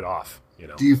comes right off.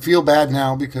 Do you feel bad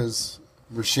now because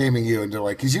we're shaming you and they're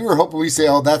like, because you were hoping we say,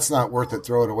 "Oh, that's not worth it,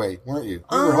 throw it away," weren't you?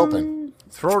 You were hoping.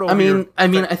 Throw it away.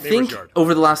 I think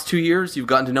over the last 2 years you've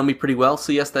gotten to know me pretty well.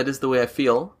 So yes, that is the way I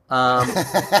feel.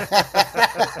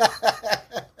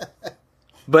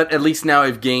 But at least now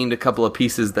I've gained a couple of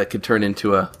pieces that could turn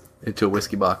into a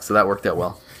whiskey box. So that worked out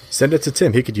well. Send it to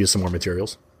Tim. He could use some more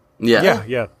materials.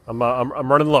 Yeah. I'm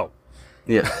running low.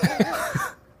 Yeah.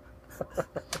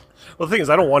 Well, the thing is,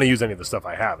 I don't want to use any of the stuff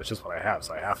I have. It's just what I have,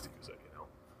 so I have to use it.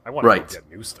 I want to get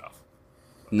new stuff.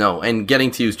 No, and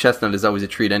getting to use chestnut is always a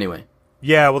treat anyway.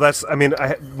 Yeah, well,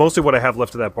 mostly what I have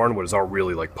left of that barnwood is all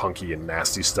really like punky and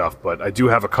nasty stuff. But I do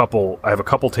have a couple. I have a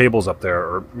couple tables up there,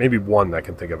 or maybe one that I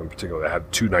can think of in particular that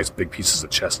had 2 nice big pieces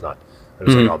of chestnut. And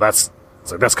it's like, oh,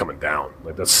 that's coming down.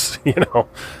 Like that's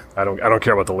I don't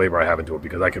care about the labor I have into it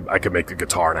because I could make a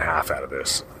guitar and a half out of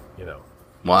this.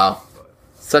 Wow.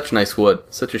 Such nice wood.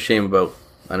 Such a shame about,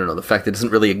 I don't know, the fact that it doesn't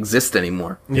really exist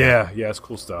anymore. Yeah, it's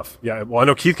cool stuff. Yeah, well, I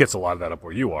know Keith gets a lot of that up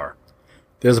where you are.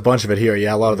 There's a bunch of it here.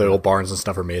 Yeah, a lot of the old barns and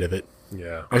stuff are made of it.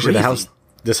 Yeah. Actually,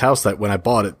 this house that when I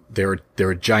bought it, there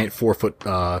were giant 4-foot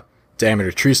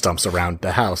diameter tree stumps around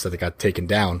the house that got taken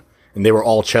down, and they were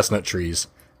all chestnut trees.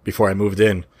 Before I moved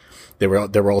in, they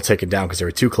were all taken down because they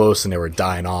were too close and they were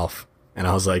dying off. And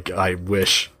I was like, I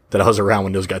wish that I was around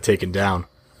when those got taken down.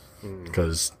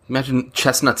 Because imagine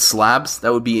chestnut slabs.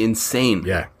 That would be insane.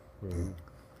 Yeah.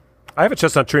 I have a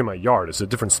chestnut tree in my yard. It's a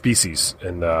different species,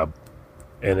 and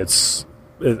it's.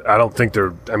 I don't think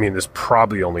they're. I mean, it's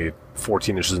probably only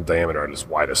 14 inches in diameter at its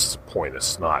widest point.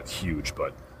 It's not huge,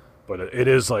 but it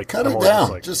is like cut it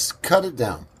down. Just cut it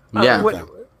down. Yeah.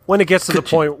 When it gets to the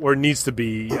point where it needs to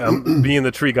be, me and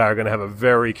the tree guy are going to have a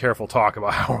very careful talk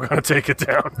about how we're going to take it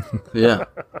down. Yeah.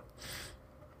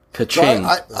 Ka-ching.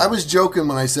 I was joking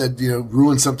when I said,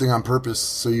 ruin something on purpose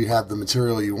so you have the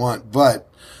material you want. But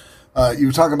you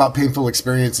were talking about painful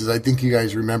experiences. I think you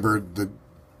guys remember the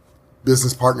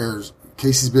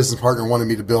Casey's business partner wanted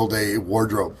me to build a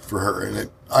wardrobe for her. And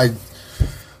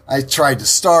I tried to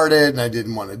start it and I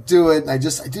didn't want to do it. And I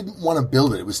didn't want to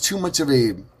build it. It was too much of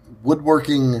a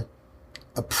woodworking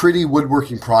a pretty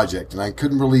woodworking project, and I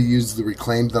couldn't really use the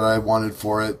reclaimed that I wanted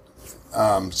for it.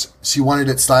 She wanted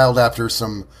it styled after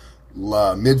some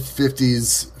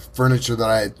mid-50s furniture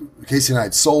that Casey and I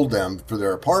had sold them for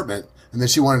their apartment, and then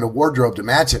she wanted a wardrobe to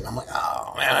match it. And I'm like,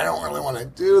 oh man, I don't really want to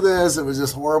do this. It was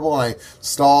just horrible. And I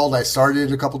stalled. I started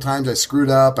it a couple times. I screwed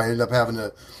up. I ended up having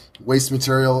to waste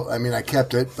material. I mean, I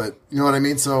kept it, but you know what I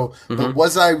mean? So, but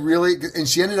was I really, and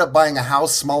she ended up buying a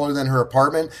house smaller than her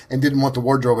apartment and didn't want the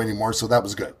wardrobe anymore. So that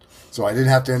was good. So I didn't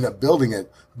have to end up building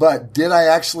it. But did I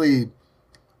actually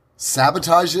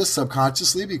sabotage this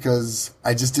subconsciously because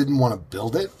I just didn't want to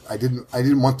build it? I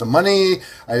didn't want the money.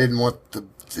 I didn't want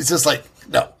it's just like,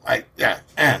 no, I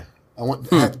want,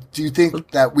 do you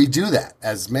think that we do that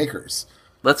as makers?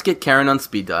 Let's get Karen on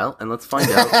speed dial and let's find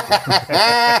out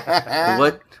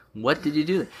what did you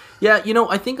do? Yeah,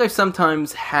 I think I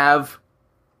sometimes have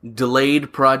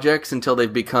delayed projects until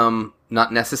they've become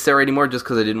not necessary anymore just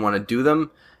because I didn't want to do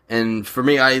them. And for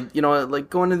me, I like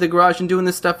going to the garage and doing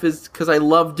this stuff is because I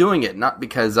love doing it, not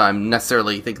because I'm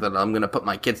necessarily think that I'm going to put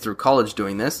my kids through college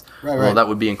doing this. Right. Well, that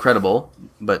would be incredible,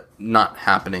 but not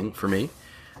happening for me.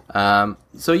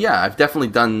 So yeah, I've definitely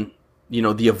done,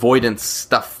 the avoidance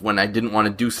stuff when I didn't want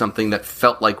to do something that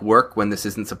felt like work when this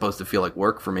isn't supposed to feel like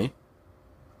work for me.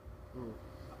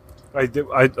 I do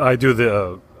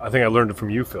the. I think I learned it from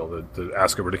you, Phil. The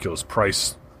ask a ridiculous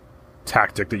price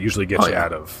tactic that usually gets you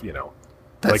out of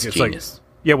That's like it's genius.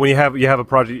 Like when you have a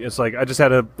project. It's like I just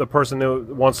had a person who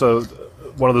wants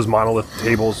one of those monolith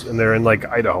tables, and they're in like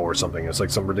Idaho or something. It's like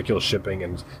some ridiculous shipping,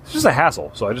 and it's just a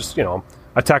hassle. So I just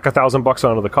I tack $1,000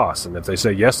 onto the cost, and if they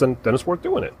say yes, then it's worth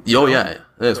doing it. Oh yeah,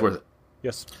 it's worth it.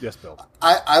 Yes, Bill.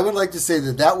 I would like to say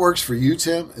that works for you,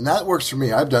 Tim, and that works for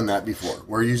me. I've done that before,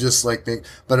 where you just like think.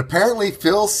 But apparently,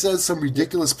 Phil says some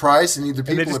ridiculous price, and either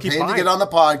people are paying to get on the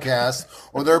podcast,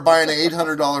 or they're buying an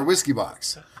 $800 whiskey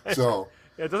box. So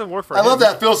yeah, it doesn't work for. I love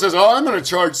that Phil says, "Oh, I'm going to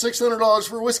charge $600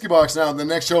 for a whiskey box now." And the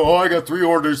next show, I got 3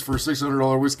 orders for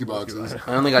 $600 whiskey boxes.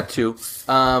 I only got 2.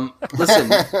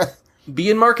 Listen, be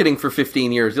in marketing for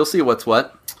 15 years. You'll see what's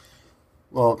what.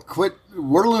 Well, quit.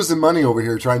 We're losing money over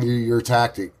here trying to do your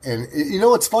tactic. And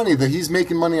it's funny that he's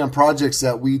making money on projects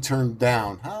that we turned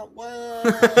down. How?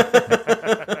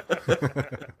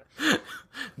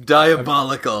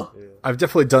 Diabolical. I've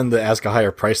definitely done the ask a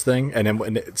higher price thing. And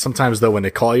then sometimes, though, when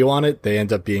they call you on it, they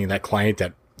end up being that client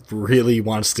that really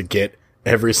wants to get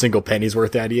every single penny's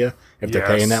worth out of you if they're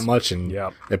paying that much. And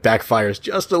it backfires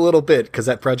just a little bit because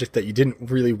that project that you didn't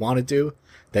really want to do,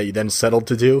 that you then settled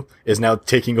to do, is now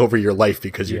taking over your life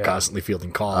because you're constantly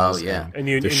fielding calls. Oh, yeah. And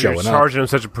you're charging them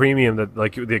such a premium that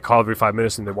like they call every 5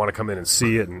 minutes and they want to come in and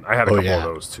see it. And I had a couple of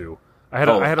those too.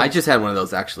 I just had one of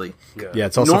those actually. Yeah,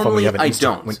 it's also normally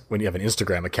fun when you have an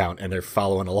Instagram account and they're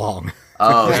following along.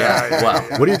 Oh yeah.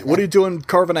 Wow. What are you doing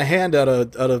carving a hand out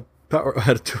of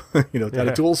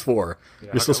tools for?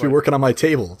 You're supposed to be working on my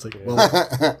table. It's like,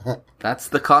 well, that's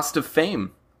the cost of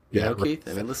fame. Yeah, Keith.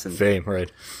 I mean, listen, fame,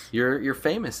 right? You're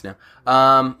famous now.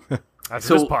 That's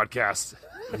this podcast.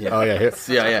 Yeah. Oh yeah,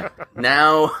 yeah.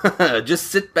 Now,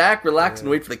 just sit back, relax, and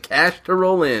wait for the cash to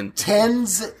roll in.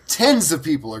 Tens of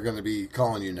people are going to be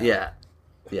calling you now.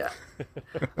 Yeah.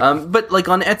 But like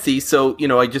on Etsy, so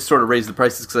I just sort of raised the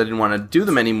prices because I didn't want to do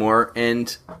them anymore,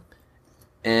 and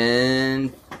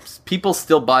people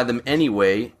still buy them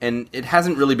anyway, and it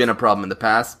hasn't really been a problem in the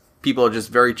past. People are just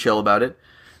very chill about it.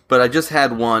 But I just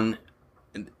had one.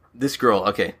 This girl,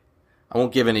 okay, I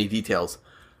won't give any details,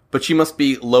 but she must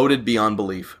be loaded beyond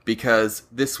belief because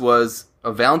this was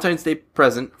a Valentine's Day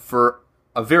present for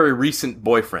a very recent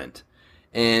boyfriend,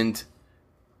 and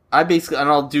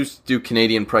I'll do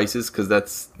Canadian prices because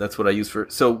that's what I use for.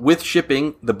 So with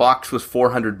shipping, the box was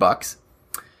 $400.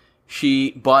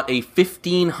 She bought a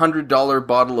 $1,500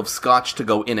 bottle of scotch to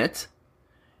go in it.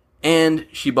 And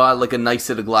she bought like a nice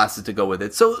set of glasses to go with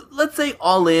it. So let's say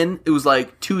all in, it was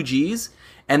like 2 G's.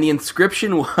 And the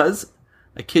inscription was,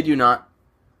 I kid you not,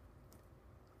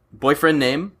 boyfriend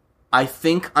name, I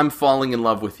think I'm falling in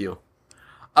love with you.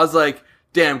 I was like,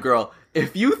 damn girl,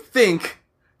 if you think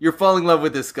you're falling in love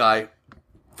with this guy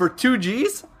for 2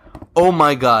 G's, oh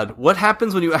my God, what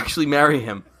happens when you actually marry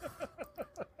him?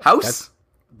 House?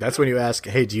 That's when you ask,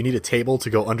 hey, do you need a table to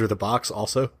go under the box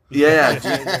also?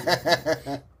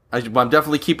 Yeah. I'm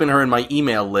definitely keeping her in my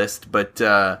email list, but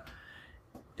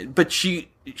she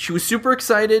was super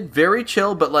excited, very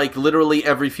chill, but like literally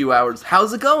every few hours,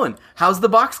 how's it going? How's the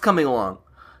box coming along?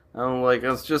 I'm like,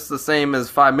 it's just the same as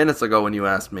 5 minutes ago when you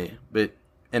asked me.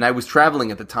 And I was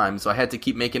traveling at the time, so I had to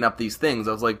keep making up these things.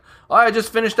 I was like, oh, I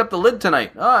just finished up the lid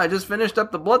tonight. Oh, I just finished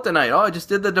up the blood tonight. Oh, I just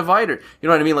did the divider. You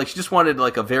know what I mean? Like she just wanted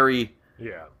like a very,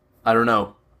 I don't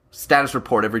know, status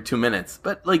report every 2 minutes.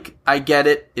 But, like, I get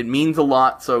it. It means a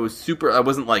lot. So I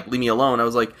wasn't like, leave me alone. I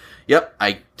was like, yep,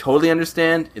 I totally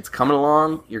understand. It's coming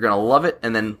along. You're going to love it.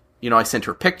 And then, I sent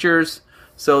her pictures.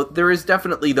 So there is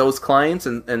definitely those clients,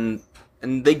 and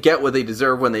they get what they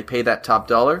deserve when they pay that top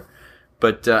dollar.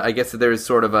 But I guess there is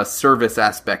sort of a service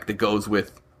aspect that goes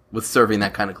with serving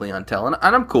that kind of clientele. And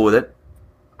I'm cool with it.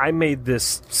 I made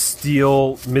this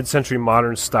steel mid-century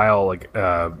modern style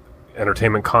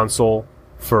entertainment console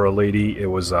for a lady. It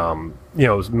was it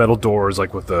was metal doors,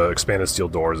 like with the expanded steel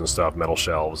doors and stuff, metal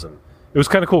shelves, and it was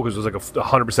kind of cool because it was like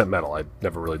 100% metal. I'd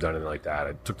never really done anything like that.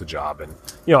 I took the job, and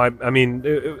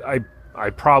I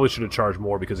probably should have charged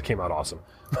more because it came out awesome.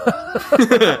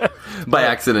 By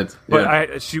accident.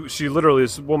 But she literally,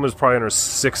 this woman was probably in her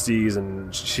 60s,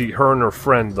 and her and her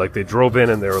friend, like, they drove in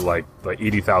and they were like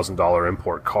 $80,000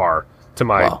 import car to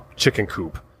my chicken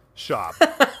coop shop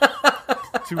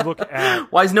to look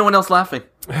at. Why is no one else laughing?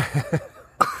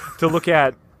 To look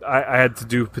at, I had to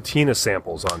do patina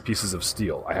samples on pieces of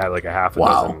steel. I had like a half a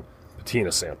dozen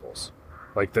patina samples.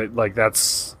 Like that,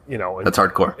 that's and, that's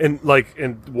hardcore.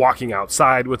 And walking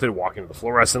outside with it, walking to the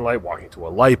fluorescent light, walking to a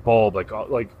light bulb, like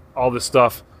all this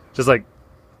stuff. Just like,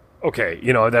 okay,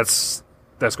 that's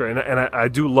great, and I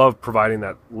do love providing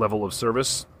that level of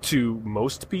service to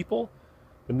most people,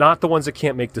 but not the ones that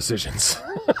can't make decisions.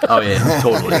 Oh yeah,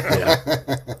 totally.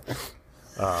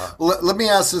 Yeah. Let me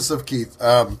ask this of Keith.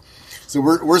 So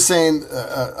we're saying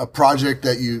a project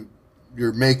that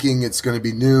you're making, it's going to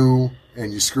be new,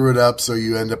 and you screw it up, so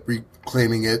you end up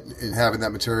reclaiming it and having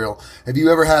that material. Have you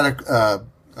ever had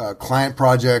a client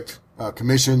project,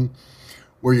 commission,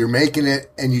 where you're making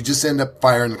it and you just end up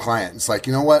firing the client? It's like,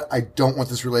 you know what? I don't want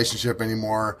this relationship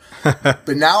anymore.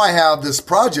 But now I have this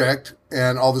project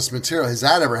and all this material. Has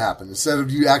that ever happened? Instead of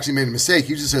you actually made a mistake,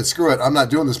 you just said, screw it, I'm not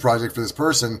doing this project for this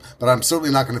person, but I'm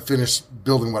certainly not going to finish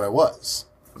building what I was.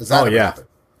 Has that ever happened?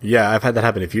 Yeah, I've had that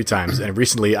happen a few times, and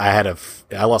recently I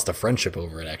lost a friendship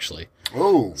over it, actually.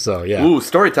 Oh, so yeah. Ooh,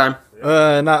 story time.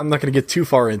 I'm not going to get too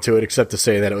far into it, except to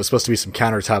say that it was supposed to be some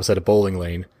countertops at a bowling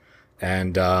lane,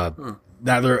 and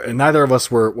neither of us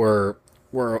were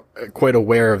quite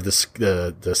aware of the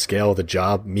scale of the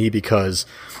job. Me, because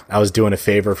I was doing a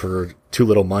favor for too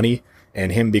little money,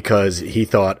 and him because he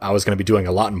thought I was going to be doing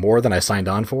a lot more than I signed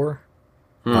on for,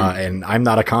 and I'm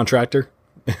not a contractor,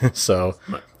 so.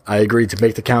 I agreed to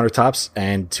make the countertops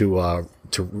and to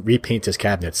repaint his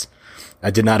cabinets.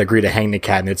 I did not agree to hang the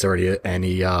cabinets or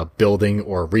any building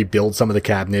or rebuild some of the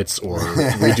cabinets or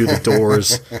redo the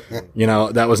doors.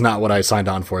 That was not what I signed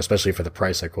on for, especially for the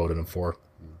price I quoted him for.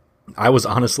 I was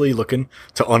honestly looking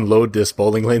to unload this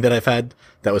bowling lane that I've had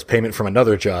that was payment from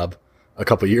another job a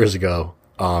couple years ago,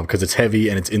 because it's heavy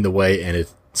and it's in the way and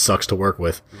it sucks to work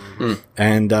with.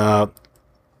 And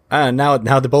now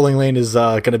the bowling lane is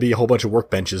going to be a whole bunch of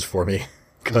workbenches for me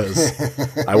because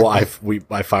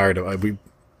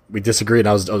we disagreed. And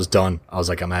I was done. I was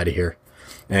like, I'm out of here.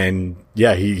 And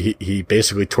yeah, he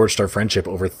basically torched our friendship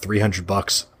over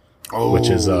 $300,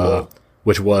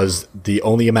 which was the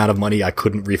only amount of money I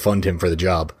couldn't refund him for the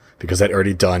job because I'd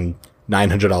already done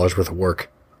 $900 worth of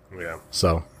work. Yeah.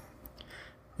 So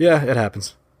yeah, it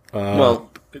happens.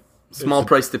 Small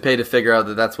price to pay to figure out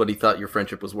that that's what he thought your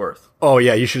friendship was worth. Oh,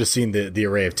 yeah, you should have seen the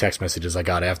array of text messages I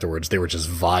got afterwards. They were just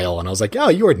vile, and I was like, oh,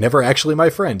 you were never actually my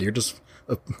friend. You're just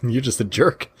a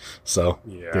jerk. So,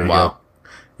 there you go.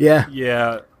 Yeah.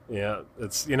 Yeah.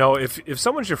 It's, if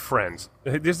someone's your friend,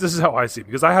 this is how I see it,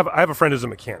 because I have a friend who's a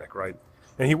mechanic, right?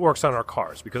 And he works on our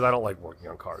cars, because I don't like working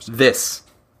on cars.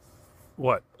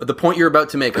 What? The point you're about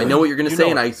to make. I know what you're going to say,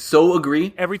 and I so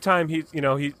agree. Every time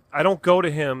I don't go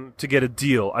to him to get a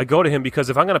deal. I go to him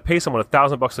because if I'm going to pay someone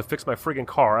 $1,000 to fix my friggin'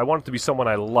 car, I want it to be someone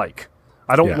I like.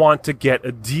 I don't want to get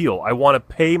a deal. I want to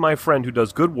pay my friend who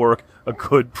does good work a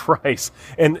good price,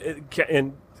 and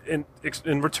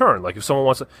in return, like if someone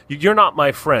wants to, you're not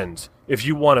my friend if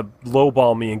you want to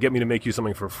lowball me and get me to make you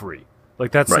something for free.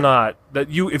 Like that's not that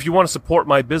you. If you want to support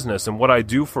my business and what I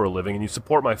do for a living, and you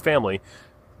support my family,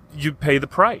 you pay the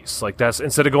price. Like that's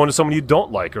instead of going to someone you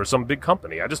don't like or some big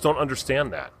company. I just don't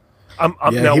understand that.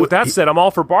 With that said, I'm all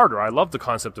for barter. I love the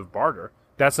concept of barter.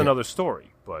 That's another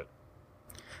story. But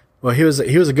well, he was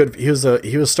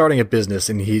starting a business,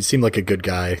 and he seemed like a good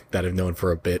guy that I've known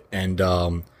for a bit. And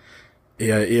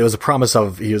it was a promise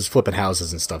of he was flipping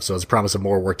houses and stuff. So it was a promise of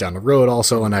more work down the road,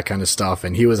 also, and that kind of stuff.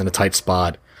 And he was in a tight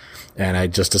spot, and I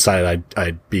just decided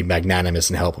I'd be magnanimous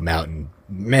and help him out. And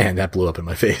man, that blew up in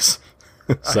my face.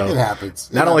 So it happens.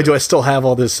 Not only do I still have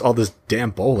all this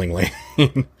damn bowling lane,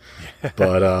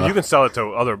 but you can sell it to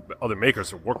other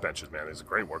makers for workbenches, man. It's a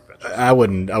great workbench. I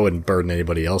wouldn't burden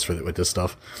anybody else with this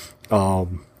stuff.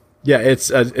 Yeah, it's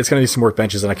going to need some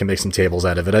workbenches, and I can make some tables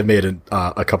out of it. I've made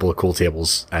a couple of cool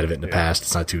tables out of it in the past.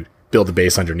 It's not to build a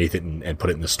base underneath it and put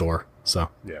it in the store. So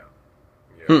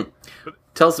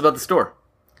Tell us about the store.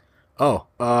 Oh,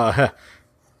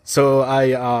 so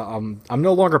I'm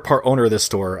no longer part owner of this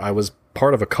store. I was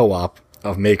part of a co-op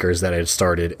of makers that I had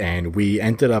started, and we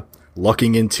ended up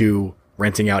lucking into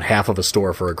renting out half of a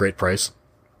store for a great price.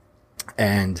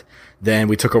 And then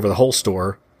we took over the whole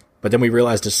store, but then we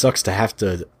realized it sucks to have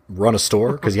to run a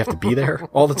store because you have to be there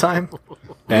all the time.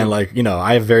 And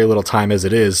I have very little time as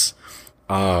it is,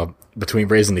 between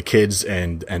raising the kids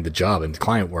and the job and the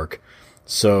client work.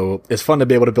 So it's fun to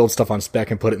be able to build stuff on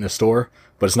spec and put it in the store,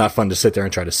 but it's not fun to sit there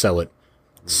and try to sell it.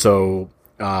 So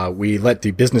we let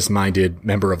the business-minded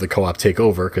member of the co-op take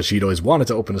over because she'd always wanted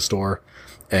to open a store,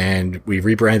 and we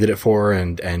rebranded it for her,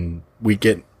 and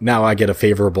I get a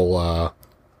favorable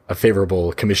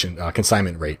commission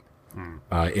consignment rate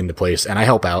in the place, and I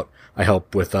help out. I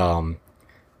help with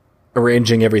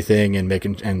arranging everything and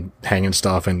making and hanging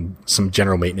stuff and some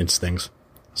general maintenance things.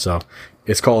 So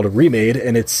it's called Remade,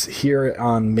 and it's here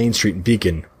on Main Street in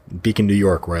Beacon, New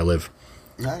York, where I live.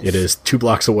 Nice. It is 2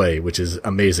 blocks away, which is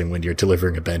amazing when you're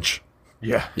delivering a bench.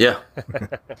 Yeah.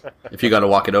 If you got to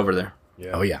walk it over there.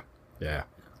 Yeah. Oh, yeah.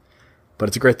 But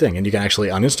it's a great thing, and you can actually,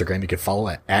 on Instagram, you can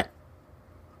follow at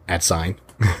sign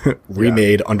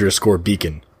remade _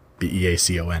 beacon,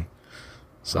 BEACON.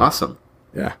 So, Awesome.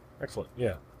 Yeah. Excellent.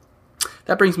 Yeah.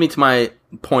 That brings me to my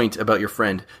point about your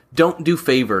friend. Don't do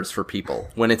favors for people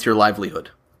when it's your livelihood.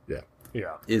 Yeah.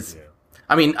 Yeah.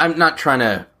 I mean, I'm not trying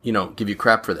to, give you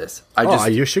crap for this.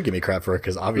 You should give me crap for it,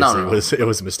 because obviously it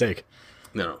was a mistake.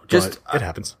 No, But it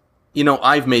happens.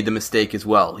 I've made the mistake as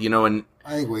well, and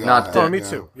I think we all not have. Oh, me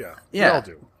too. Yeah. We all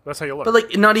do. That's how you learn.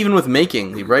 But not even with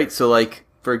making, right? So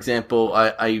for example,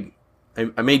 I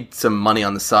made some money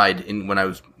on the side when I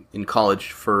was in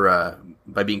college for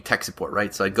by being tech support,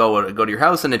 right? So I'd go to your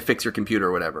house and I'd fix your computer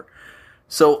or whatever.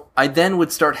 So I then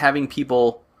would start having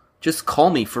people just call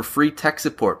me for free tech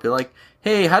support. Be like,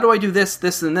 "Hey, how do I do this,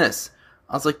 this, and this?"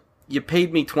 I was like, "You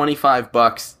paid me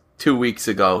 $25 2 weeks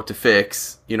ago to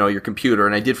fix, your computer,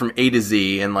 and I did from A to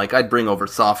Z, and I'd bring over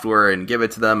software and give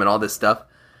it to them and all this stuff."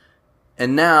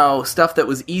 And now stuff that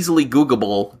was easily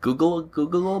Googleable.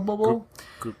 Googleable?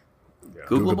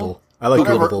 I like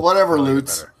Googleable. Whatever,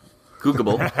 Lutz.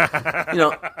 Googleable.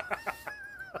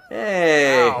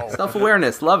 Hey, Ow.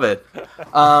 self-awareness, love it.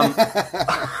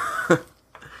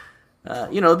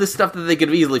 This stuff that they could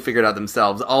have easily figured out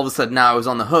themselves. All of a sudden now I was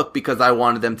on the hook because I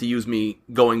wanted them to use me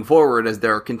going forward as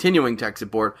their continuing tech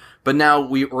support. But now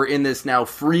we're in this now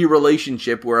free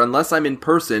relationship where unless I'm in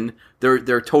person,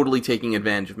 they're totally taking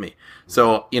advantage of me.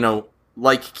 So,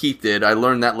 like Keith did, I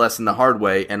learned that lesson the hard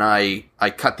way, and I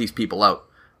cut these people out.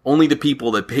 Only the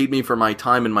people that paid me for my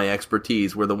time and my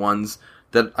expertise were the ones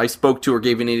that I spoke to or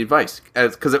gave any advice.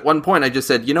 Because at one point I just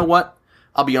said, you know what?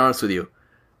 I'll be honest with you.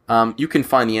 You can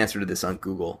find the answer to this on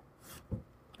Google.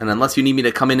 And unless you need me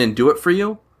to come in and do it for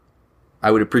you,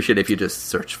 I would appreciate it if you just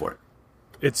search for it.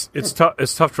 It's tough.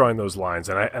 It's tough drawing those lines,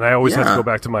 and I always have to go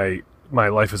back to my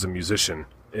life as a musician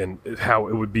and how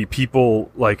it would be people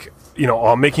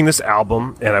I'm making this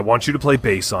album and I want you to play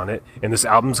bass on it, and this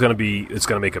album's going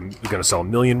to sell 1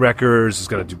 million records, it's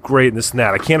going to do great, and this and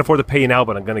that. I can't afford to pay you now,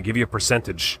 but I'm going to give you a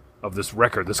percentage of this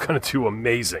record that's going to do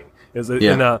amazing. And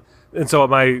so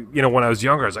when I was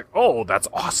younger, I was like, oh, that's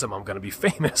awesome, I'm going to be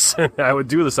famous. And I would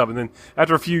do this stuff. And then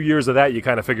after a few years of that, you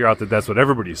kind of figure out that that's what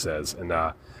everybody says. And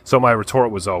so my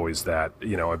retort was always that,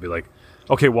 I'd be like,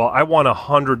 okay, well, I want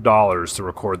 $100 to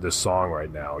record this song right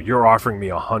now. You're offering me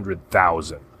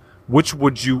 $100,000. Which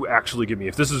would you actually give me?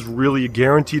 If this is really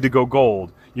guaranteed to go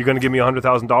gold, you're going to give me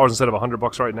 $100,000 instead of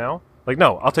 $100 right now?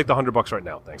 No, I'll take the $100 right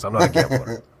now. Thanks. I'm not a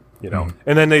gambler.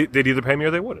 And then they'd either pay me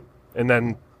or they wouldn't. And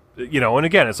then, and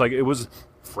again, it's it was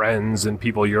friends and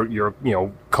people, your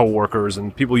coworkers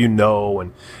and people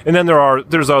and then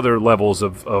there's other levels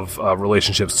of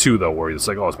relationships too, though, where it's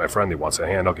oh, it's my friend, he wants a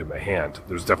hand, I'll give him a hand.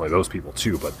 There's definitely those people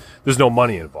too, but there's no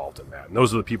money involved in that. And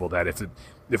those are the people that if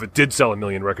it did sell 1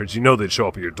 million records, they'd show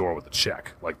up at your door with a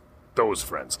check, those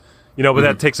friends. But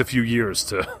that takes a few years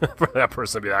for that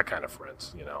person to be that kind of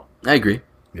friends. I agree.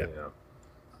 Yeah.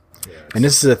 And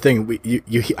this is the thing.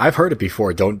 I've heard it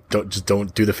before. Don't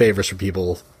do the favors for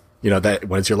people. That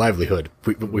when it's your livelihood.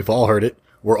 We've all heard it.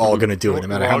 We're all going to do it, no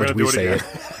matter how much we say it.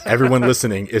 Everyone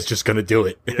listening is just going to do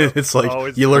it. Yep. It's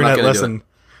you learn that lesson.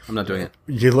 I'm not doing it.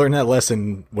 You learn that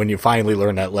lesson when you finally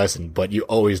learn that lesson, but you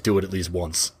always do it at least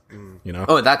once. You know?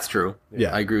 Oh, that's true.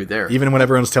 Yeah. I agree with there. Even when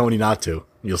everyone's telling you not to,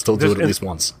 you'll still do it at least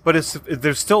once. But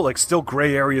there's still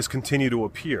gray areas continue to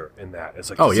appear in that. It's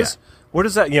like, where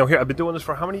does that, here, I've been doing this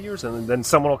for how many years? And then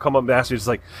someone will come up and ask you, it's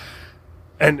like,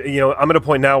 and, I'm at a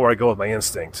point now where I go with my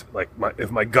instinct. Like,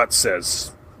 if my gut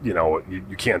says,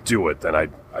 you can't do it, then I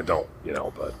don't,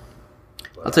 but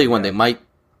I'll tell you one thing.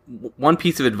 One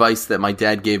piece of advice that my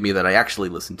dad gave me that I actually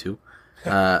listened to,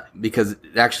 because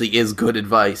it actually is good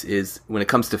advice, is when it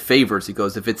comes to favors, he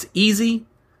goes, if it's easy,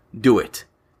 do it.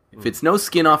 If it's no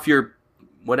skin off your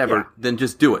whatever, then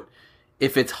just do it.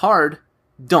 If it's hard,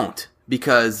 don't,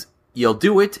 because you'll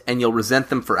do it and you'll resent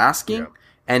them for asking,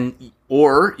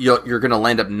 or you're going to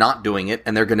land up not doing it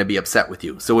and they're going to be upset with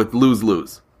you. So it's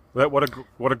lose-lose. What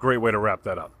a great way to wrap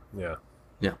that up. Yeah.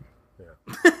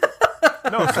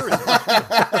 No, seriously.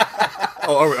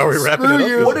 Are we wrapping it up?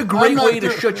 You. What a great way to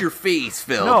shut your face,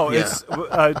 Phil. No, it's.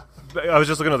 I was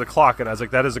just looking at the clock, and I was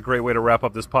like, "That is a great way to wrap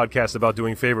up this podcast about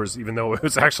doing favors," even though it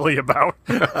was actually about.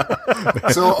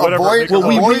 So avoid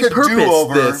a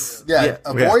do-over. This.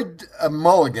 Avoid a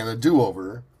mulligan, a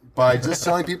do-over, by just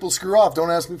telling people screw off.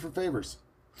 Don't ask me for favors.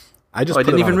 I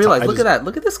didn't even realize. Look at that.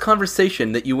 Look at this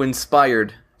conversation that you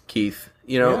inspired, Keith.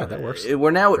 That works.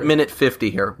 We're now at minute 50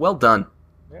 here. Well done.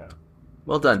 Yeah.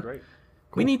 Well done. Great.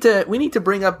 Cool. We need to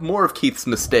bring up more of Keith's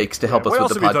mistakes to help us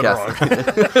with the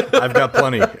podcast. I've got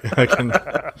plenty.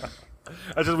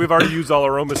 We've already used all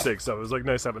our own mistakes, so it was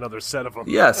nice to have another set of them.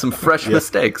 Yeah, some fresh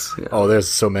mistakes. Yeah. Oh, there's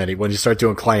so many. When you start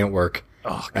doing client work,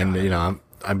 and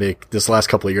I make this last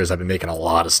couple of years, I've been making a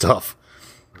lot of stuff.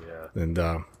 Yeah. And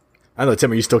I don't know,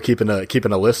 Tim, are you still keeping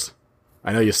a list?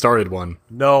 I know you started one.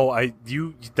 No,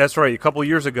 that's right. A couple of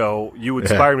years ago, you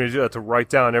inspired me to do that, to write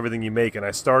down everything you make, and I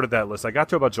started that list. I got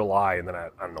to about July, and then I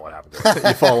don't know what happened to it.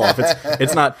 You fall off.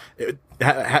 It's not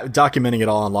documenting it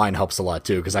all online helps a lot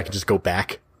too, because I can just go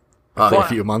back for a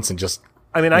few months and just.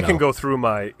 I mean, I can go through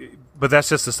but that's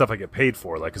just the stuff I get paid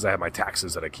for, because I have my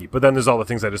taxes that I keep. But then there's all the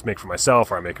things I just make for myself,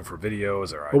 or I'm making for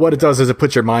videos, or. Well, what it does is it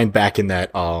puts your mind back in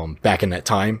that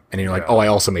time, and you're like, oh, I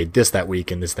also made this that week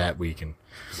and this that week, and.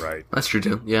 Right. That's true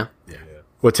too. Yeah.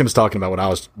 What Tim's talking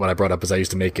about, what I brought up is I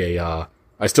used to make I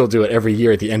still do it every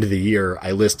year at the end of the year.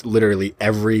 I list literally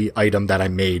every item that I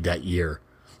made that year.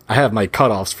 I have my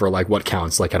cutoffs for what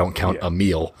counts. I don't count a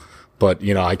meal, but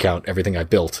I count everything I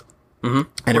built. Mm-hmm.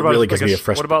 And it really gives me a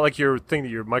fresh. What about your thing that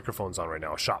your microphone's on right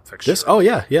now, a shop fixture? This? Oh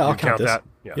yeah, I'll count this. That?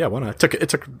 Yeah, why not? It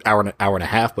took an hour and a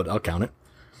half, but I'll count it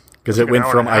because it went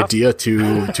from idea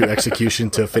to execution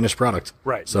to finished product.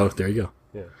 Right. So there you go.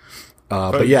 Yeah.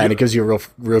 And it gives you a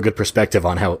real good perspective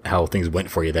on how things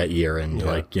went for you that year, and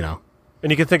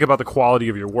And you can think about the quality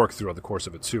of your work throughout the course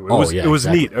of it too. It was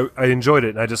exactly. neat. I enjoyed it,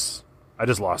 and I just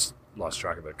lost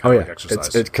track of it. Exercise.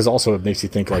 Because also it makes you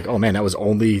think oh man, that was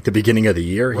only the beginning of the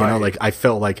year. Right. I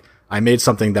felt like I made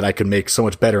something that I could make so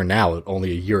much better now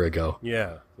only a year ago.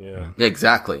 Yeah.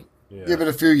 Exactly. Yeah. Give it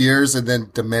a few years and then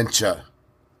dementia.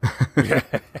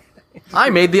 I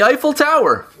made the Eiffel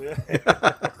Tower.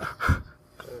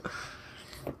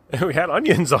 We had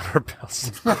onions on our belts,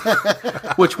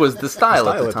 which was the style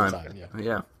at the time.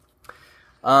 Yeah.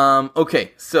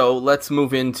 Okay, so let's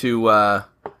move into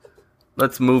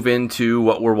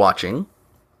what we're watching.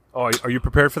 Oh, are you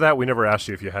prepared for that? We never asked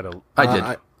you if you had a. I did.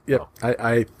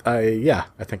 I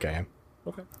think I am.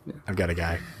 Okay. I've got a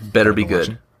guy. Better be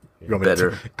good.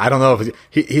 Better. I don't know if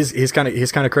he's kind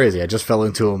of crazy. I just fell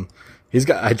into him. He's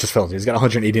got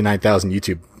 189,000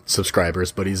 YouTube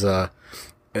subscribers, but he's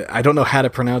I don't know how to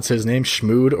pronounce his name,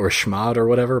 Schmood or Schmod or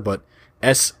whatever, but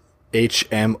SHMOXD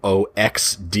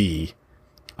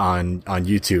on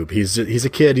YouTube. He's a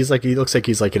kid. He looks like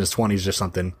he's in his 20s or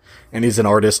something, and he's an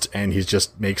artist, and he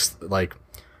just makes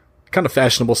kind of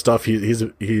fashionable stuff. He's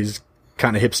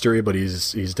kind of hipstery, but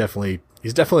he's definitely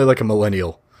like a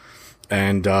millennial.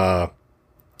 And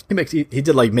he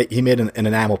made an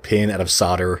enamel pin out of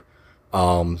solder.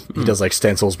 He does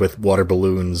stencils with water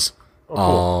balloons. Oh,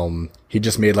 cool. He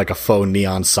just made a faux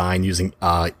neon sign using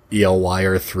EL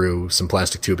wire through some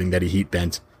plastic tubing that he heat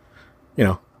bent.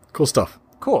 Cool stuff.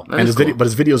 Cool. And his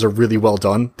videos are really well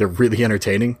done. They're really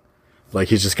entertaining.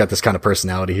 He's just got this kind of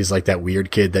personality. He's like that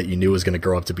weird kid that you knew was going to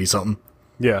grow up to be something.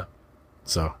 Yeah.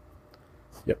 So,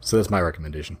 yep. So that's my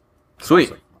recommendation.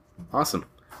 Sweet. Awesome.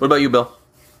 What about you, Bill?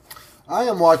 I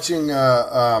am watching,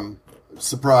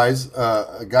 surprise,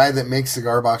 a guy that makes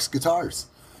cigar box guitars.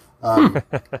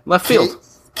 Left field.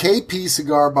 KP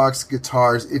Cigar Box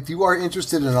Guitars. If you are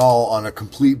interested at all on a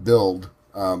complete build,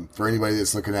 for anybody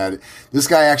that's looking at it, this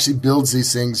guy actually builds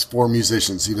these things for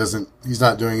musicians. He's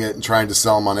not doing it and trying to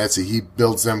sell them on Etsy. He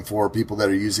builds them for people that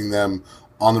are using them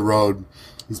on the road.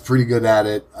 He's pretty good at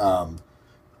it.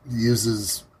 He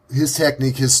uses his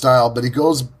technique, his style, but he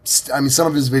goes, I mean, some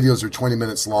of his videos are 20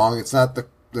 minutes long. It's not the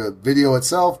video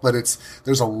itself, but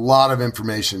there's a lot of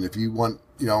information. If you want,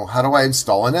 how do I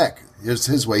install a neck? Here's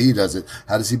his way he does it.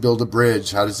 How does he build a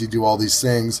bridge? How does he do all these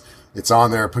things? It's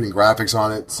on there, putting graphics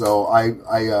on it. So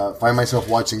I find myself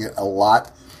watching it a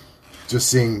lot, just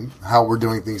seeing how we're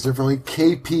doing things differently.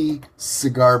 KP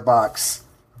Cigar Box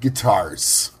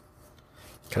Guitars.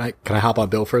 Can I hop on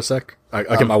Bill for a sec?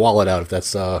 I'll get my wallet out if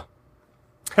that's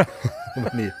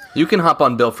You can hop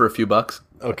on Bill for a few bucks.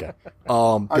 Okay.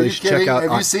 Are you kidding?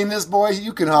 Have you seen this boy?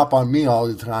 You can hop on me all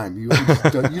the time. You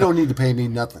don't need to pay me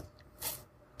nothing.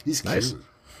 He's cute. Nice.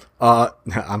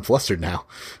 I'm flustered now.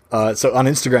 So on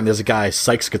Instagram, there's a guy,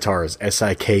 Sykes Guitars,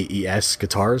 Sikes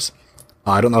Guitars.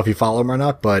 I don't know if you follow him or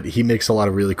not, but he makes a lot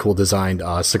of really cool designed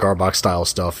cigar box style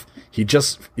stuff. He's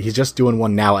just doing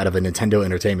one now out of a Nintendo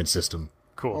Entertainment System.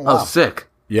 Cool. Oh, wow. Sick.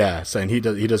 Yeah, so, and he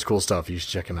does cool stuff. You should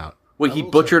check him out. Wait, he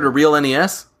butchered a real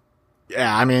NES?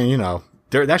 Yeah, I mean,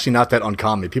 they're actually not that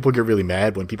uncommon. People get really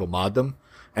mad when people mod them,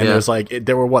 and there's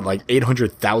there were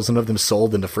 800,000 of them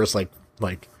sold in the first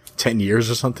like 10 years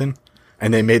or something,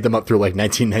 and they made them up through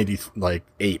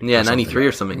 1998. Yeah, 93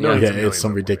 or something. Yeah, it's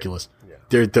some ridiculous.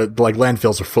 Yeah. The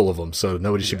landfills are full of them, so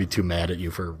nobody should be too mad at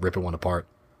you for ripping one apart.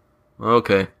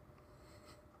 Okay.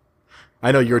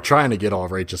 I know you're trying to get all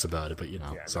righteous about it, but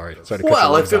sorry.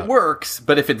 Well, if it works,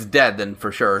 but if it's dead, then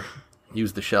for sure,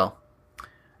 use the shell.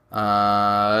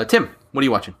 Tim, what are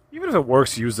you watching? Even if it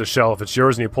works, use the shell. If it's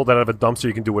yours and you pull that out of a dumpster,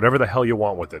 you can do whatever the hell you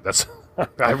want with it. That's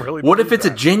I really. What if it's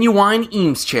a genuine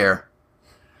Eames chair?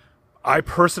 I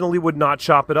personally would not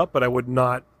chop it up, but I would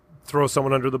not throw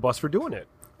someone under the bus for doing it.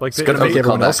 It's going to make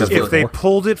everyone else's. If they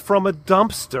pulled it from a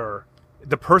dumpster,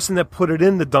 the person that put it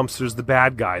in the dumpster is the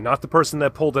bad guy, not the person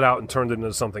that pulled it out and turned it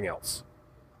into something else.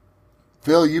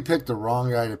 Phil, you picked the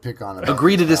wrong guy to pick on.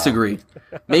 Agree to disagree.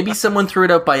 Maybe someone threw it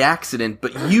out by accident,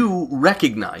 but you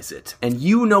recognize it, and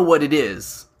you know what it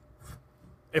is.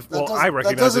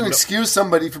 That doesn't excuse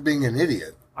somebody for being an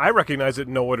idiot. I recognize it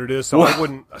and know what it is, so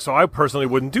I personally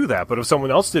wouldn't do that. But if someone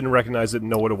else didn't recognize it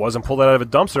and know what it was and pulled it out of a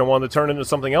dumpster and wanted to turn it into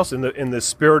something else in the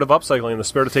spirit of upcycling, in the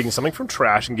spirit of taking something from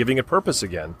trash and giving it purpose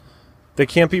again, they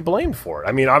can't be blamed for it.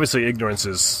 I mean, obviously, ignorance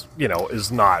is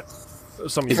not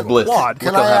something you can applaud.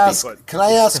 Can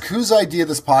I ask whose idea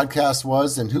this podcast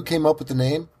was and who came up with the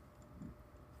name?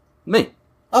 Me.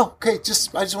 Oh, okay. I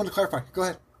just wanted to clarify. Go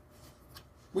ahead.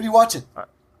 What are you watching?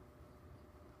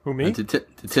 Who, me? Did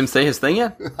Tim say his thing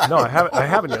yet? No, I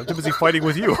haven't yet. I'm too busy fighting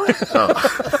with you.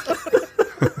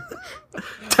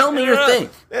 Tell me your thing.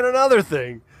 And another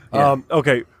thing. Yeah.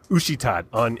 Okay, Ushitad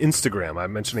on Instagram.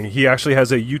 I'm mentioning he actually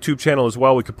has a YouTube channel as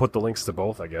well. We could put the links to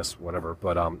both, I guess, whatever.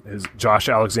 But his Josh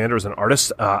Alexander is an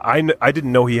artist. I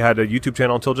didn't know he had a YouTube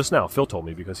channel until just now. Phil told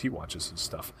me because he watches his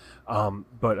stuff. Well,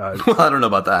 I don't know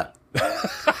about that.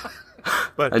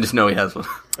 But I just know he has one.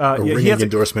 He has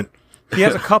endorsement. He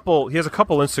has a couple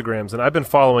Instagrams, and I've been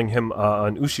following him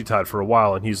on Ushitad for a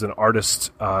while. And he's an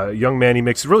artist, young man. He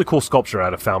makes really cool sculpture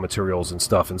out of found materials and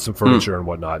stuff, and some furniture and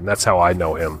whatnot. And that's how I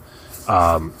know him.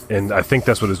 And I think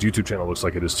that's what his YouTube channel looks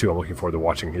like it is too. I'm looking forward to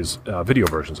watching his video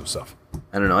versions of stuff.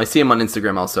 I don't know. I see him on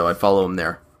Instagram also. I follow him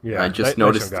there. Yeah, I just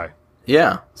noticed. Nice guy.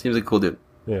 Yeah, seems like a cool dude.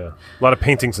 Yeah, a lot of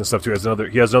paintings and stuff too.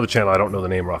 He has another channel. I don't know the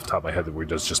name off the top of my head where he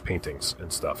does just paintings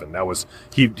and stuff. And that was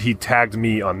he tagged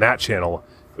me on that channel.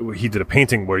 He did a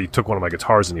painting where he took one of my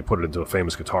guitars and he put it into a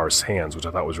famous guitarist's hands, which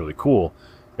I thought was really cool.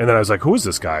 And then I was like, who is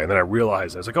this guy? And then I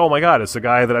realized, I was like, oh my God, it's the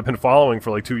guy that I've been following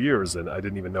for 2 years. And I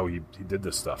didn't even know he did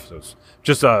this stuff. So it's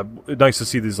just nice to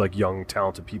see these young,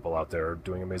 talented people out there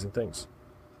doing amazing things.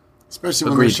 Especially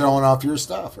when they're showing off your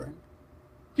stuff, right?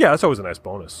 Yeah, that's always a nice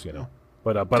bonus,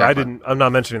 But I'm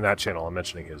not mentioning that channel. I'm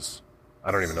mentioning his. I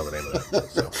don't even know the name of that.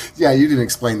 So. Yeah, you didn't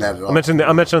explain that at all.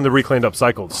 I'm mentioning the reclaimed,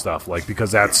 upcycled stuff,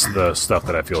 because that's the stuff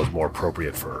that I feel is more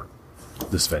appropriate for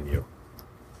this venue.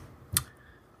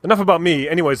 Enough about me.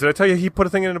 Anyways, did I tell you he put a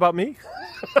thing in about me?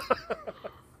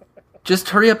 Just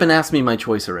hurry up and ask me my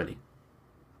choice already.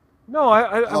 No,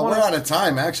 I want. We're out of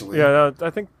time, actually. Yeah, I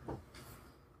think.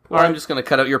 Well, I'm just going to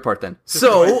cut out your part then.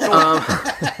 So,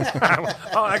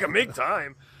 I can make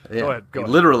time. Yeah, go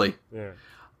ahead. Literally. Yeah.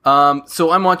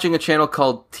 So I'm watching a channel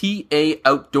called TA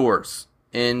Outdoors,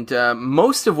 and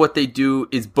most of what they do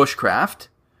is bushcraft.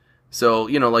 So,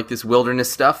 like this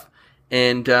wilderness stuff.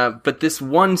 And but this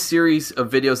one series of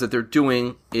videos that they're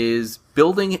doing is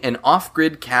building an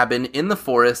off-grid cabin in the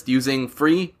forest using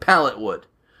free pallet wood.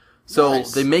 So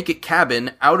They make a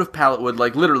cabin out of pallet wood,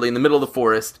 literally in the middle of the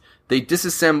forest. They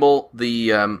disassemble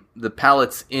the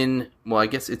pallets in, well, I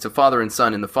guess it's a father and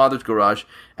son in the father's garage,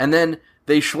 and then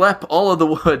they schlep all of the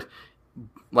wood,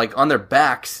 on their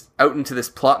backs out into this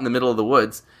plot in the middle of the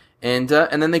woods. and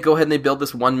then they go ahead and they build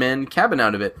this one-man cabin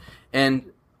out of it.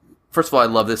 And first of all, I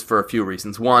love this for a few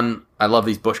reasons. One, I love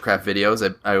these bushcraft videos.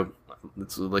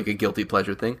 It's like a guilty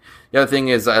pleasure thing. The other thing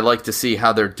is I like to see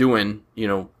how they're doing,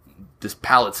 this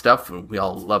palette stuff. We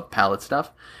all love palette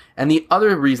stuff. And the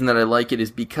other reason that I like it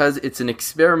is because it's an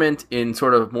experiment in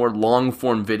sort of more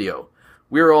long-form video.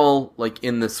 We're all like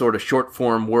in the sort of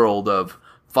short-form world of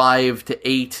 5 to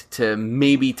 8 to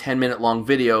maybe 10-minute long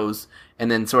videos, and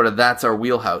then sort of that's our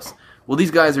wheelhouse. Well, these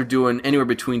guys are doing anywhere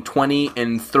between 20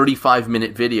 and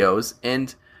 35-minute videos,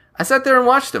 and I sat there and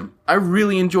watched them. I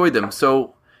really enjoyed them.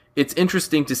 So it's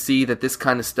interesting to see that this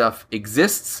kind of stuff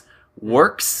exists,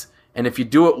 works, and if you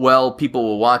do it well, people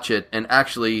will watch it, and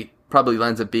actually probably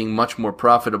ends up being much more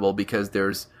profitable because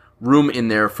there's room in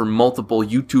there for multiple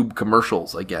YouTube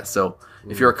commercials, I guess. So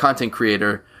if you're a content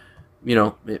creator,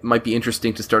 it might be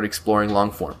interesting to start exploring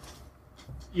long form.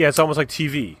 Yeah, it's almost like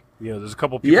TV. There's a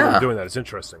couple people who are doing that. It's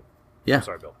interesting. Yeah. I'm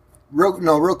sorry, Bill.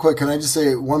 Real quick, can I just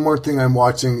say one more thing I'm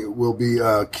watching will be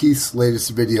Keith's latest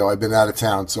video. I've been out of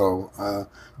town, so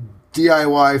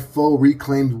DIY faux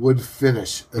reclaimed wood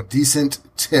finish, a decent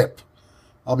tip.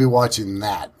 I'll be watching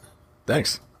that.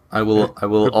 Thanks. I will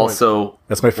also.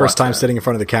 That's my first time sitting in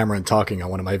front of the camera and talking on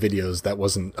one of my videos. That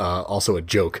wasn't also a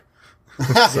joke.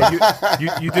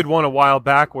 You did one a while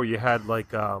back where you had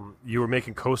you were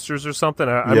making coasters or something.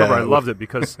 I remember I loved it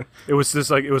because it was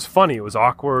just it was funny. It was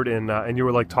awkward and you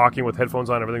were talking with headphones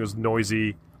on. Everything was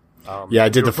noisy. I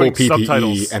did the full PPE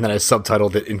subtitles. and then I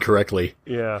subtitled it incorrectly.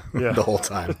 Yeah. The whole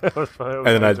time. And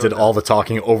then I did all the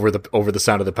talking over the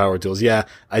sound of the power tools. Yeah,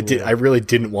 I did. Yeah. I really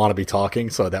didn't want to be talking,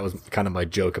 so that was kind of my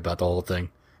joke about the whole thing.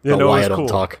 Yeah, why I don't cool.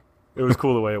 talk. It was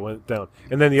cool the way it went down.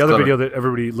 And then the other video that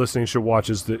everybody listening should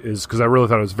watch is because I really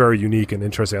thought it was very unique and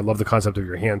interesting. I love the concept of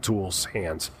your hand tools,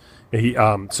 hands.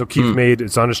 And Keith made,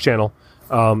 it's on his channel.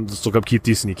 Just look up Keith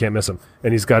Deason, you can't miss him.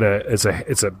 And he's got it's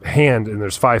a hand, and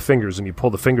there's 5 fingers, and you pull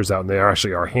the fingers out, and they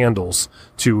actually are handles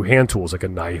to hand tools, like a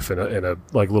knife and a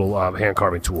little hand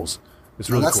carving tools. It's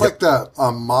really that's cool. like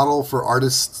the model for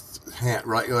artists' hand,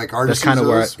 right? Like artists. That's kind of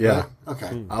where, yeah.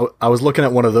 Okay. I was looking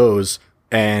at one of those,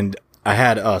 and I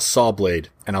had a saw blade,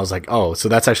 and I was like, oh, so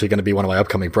that's actually going to be one of my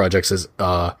upcoming projects. Is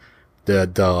the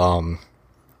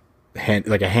hand,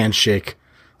 like a handshake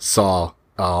saw.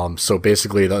 So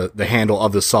basically the handle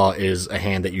of the saw is a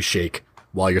hand that you shake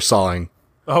while you're sawing.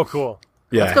 Oh, cool.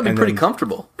 Yeah. That's gonna be pretty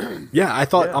comfortable. Yeah, I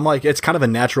thought, I'm like, it's kind of a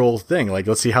natural thing. Like,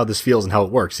 let's see how this feels and how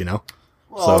it works,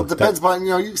 Well, it depends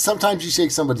upon, sometimes you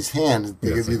shake somebody's hand,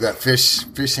 they give you that fish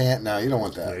hand. No, you don't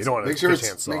want that. Yeah, you don't want make a sure fish it's,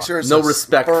 hand saw. Make sure it's no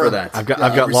respect for that.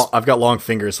 I've got long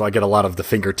fingers, so I get a lot of the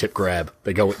fingertip grab.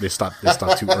 They stop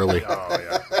too early. Oh,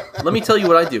 yeah. Let me tell you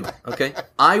what I do, okay?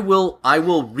 I will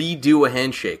redo a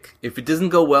handshake. If it doesn't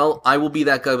go well, I will be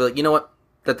that guy. I'll be like, you know what?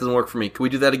 That doesn't work for me. Can we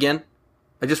do that again?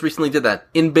 I just recently did that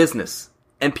in business,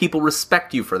 and people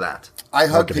respect you for that. I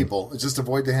hug people. Just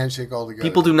avoid the handshake altogether.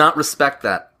 People do not respect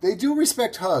that. They do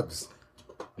respect hugs.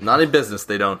 Not in business,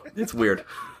 they don't. It's weird.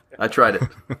 I tried it.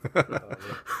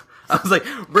 I was like,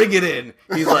 bring it in.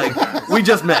 He's like, we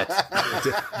just met.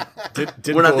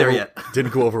 We're not there yet.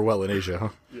 Didn't go over well in Asia, huh?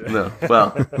 Yeah. No,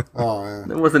 well,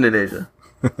 it wasn't in Asia.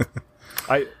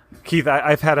 Keith,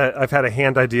 I've had a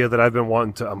hand idea that I've been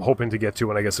I'm hoping to get to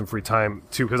when I get some free time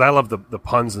too, because I love the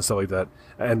puns and stuff like that.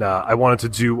 And I wanted to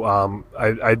do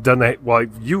I'd done that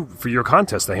for your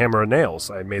contest, the hammer and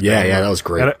nails. I made that was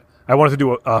great. And I wanted to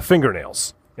do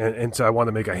fingernails, and so I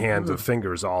wanted to make a hand of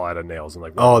fingers all out of nails and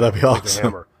that'd be awesome.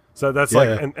 Hammer. So that's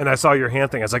and I saw your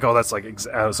hand thing. I was like, oh, that's like.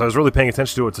 So I was really paying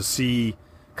attention to it to see.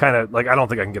 Kind of I don't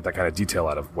think I can get that kind of detail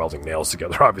out of welding nails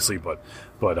together, obviously, but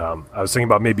I was thinking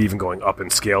about maybe even going up in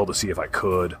scale to see if I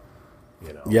could,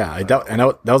 Yeah,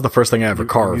 that was the first thing I ever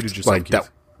carved. Like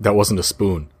that wasn't a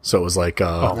spoon, so it was like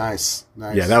nice.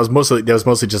 Yeah, that was mostly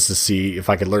just to see if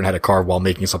I could learn how to carve while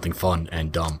making something fun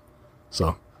and dumb.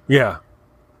 So yeah,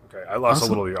 okay, I lost a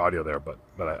little of your audio there, but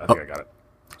I think I got it.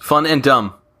 Fun and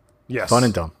dumb. Yes, fun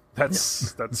and dumb.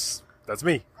 That's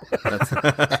me.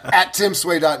 At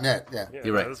timsway.net. Yeah,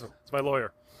 you're right. That's my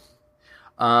lawyer.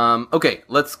 Okay,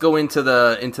 let's go into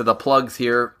the plugs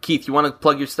here. Keith, you want to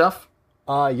plug your stuff?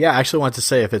 Yeah, I actually wanted to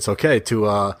say if it's okay to.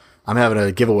 I'm having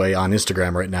a giveaway on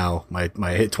Instagram right now.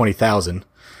 My hit 20,000,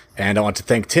 and I want to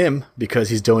thank Tim because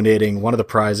he's donating one of the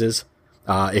prizes.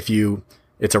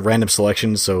 It's a random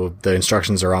selection, so the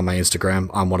instructions are on my Instagram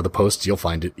on one of the posts. You'll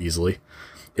find it easily.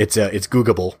 It's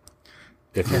Googleable.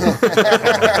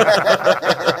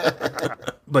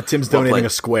 But Tim's donating a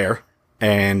square,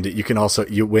 and you can also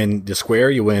you win the square.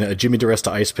 You win a Jimmy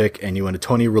DiResta ice pick, and you win a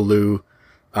Tony Relu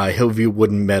Hillview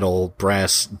wooden metal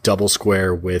brass double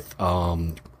square with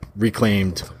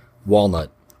reclaimed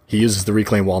walnut He uses the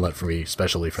reclaimed walnut for me,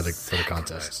 especially for the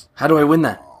contest. How do I win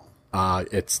that?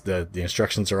 It's the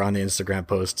instructions are on the Instagram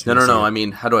post. No. I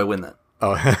mean, how do I win that?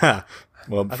 Oh,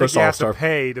 well, I first think you of all, have to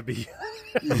pay to be.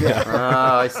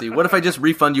 I see. What if I just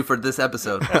refund you for this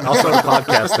episode? I'll start a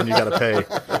podcast, then you got to pay.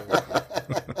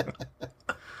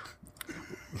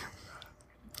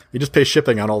 You just pay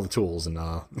shipping on all the tools and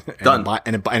Done. buy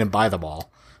them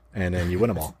all, and then you win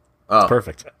them all. Oh. It's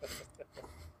perfect.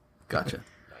 Gotcha.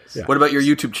 Yeah. What about your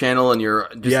YouTube channel and your?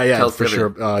 Yeah, for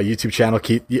sure. YouTube channel,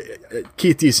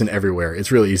 Keith Decent everywhere.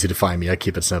 It's really easy to find me. I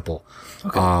keep it simple.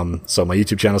 Okay. So my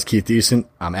YouTube channel is Keith Decent.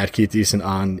 I'm at Keith Decent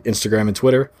on Instagram and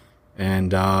Twitter,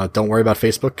 and don't worry about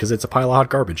Facebook because it's a pile of hot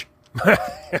garbage.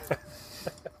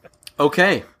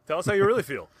 Okay. Tell us how you really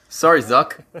feel. Sorry,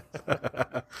 Zuck.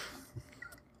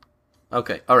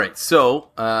 Okay, all right. So,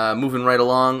 moving right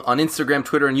along. On Instagram,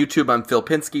 Twitter, and YouTube, I'm Phil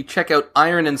Pinsky. Check out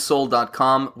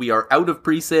ironandsoul.com. We are out of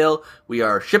pre-sale. We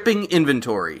are shipping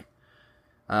inventory.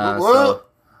 So,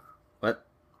 what?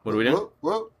 What are we doing?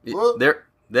 Whoa.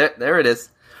 There it is.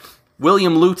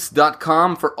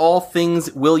 WilliamLutz.com for all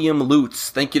things William Lutz.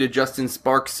 Thank you to Justin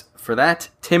Sparks for that.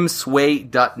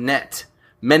 TimSway.net.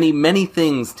 Many, many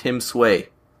things Tim Sway.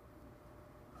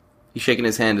 He's shaking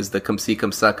his hand as the come see,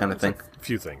 come suck kind of thing. A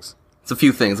few things. It's a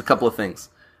few things, a couple of things.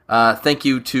 Thank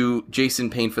you to Jason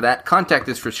Payne for that. Contact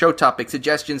us for show topics,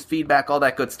 suggestions, feedback, all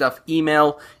that good stuff.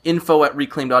 Email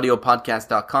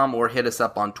info@reclaimedaudiopodcast.com or hit us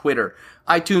up on Twitter.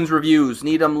 iTunes reviews,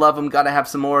 need them, love them, gotta have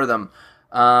some more of them.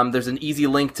 There's an easy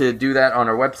link to do that on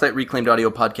our website,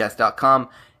 reclaimedaudiopodcast.com,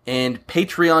 and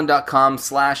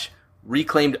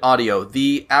patreon.com/reclaimedaudio,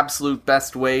 the absolute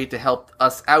best way to help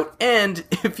us out. And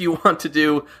if you want to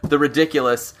do the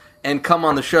ridiculous and come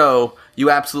on the show,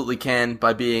 you absolutely can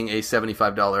by being a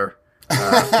 $75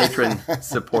 patron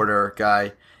supporter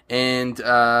guy. And,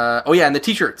 and the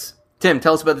t-shirts. Tim,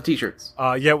 tell us about the t-shirts.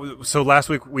 So last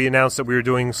week we announced that we were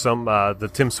doing some the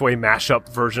Tim Sway mashup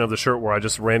version of the shirt where I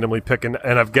just randomly pick, and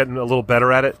I've gotten a little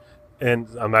better at it. And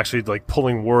I'm actually like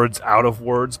pulling words out of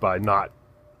words by not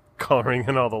coloring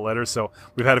in all the letters. So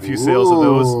we've had a few sales of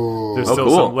those. There's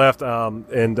still some left.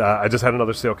 And I just had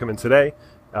another sale come in today.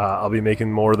 I'll be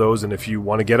making more of those, and if you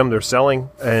want to get them, they're selling,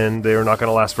 and they're not going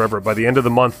to last forever. By the end of the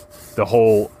month, the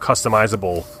whole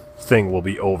customizable thing will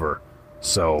be over.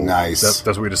 So nice. That's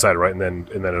what we decided, right? And then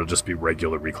it'll just be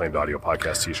regular Reclaimed Audio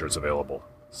podcast T-shirts available.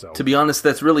 So to be honest,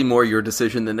 that's really more your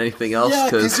decision than anything else. Yeah,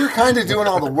 because you're kind of doing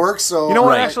all the work. So you know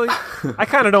what? Right. Actually, I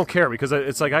kind of don't care because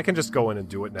it's like I can just go in and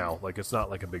do it now. Like it's not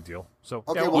like a big deal. So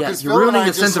okay, well, because you're ruining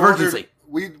the sense of urgency.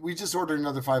 We just ordered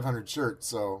another 500 shirts.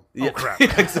 So Yeah. Oh crap!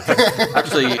 Exactly.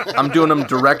 Actually, I'm doing them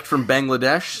direct from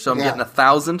Bangladesh, so I'm getting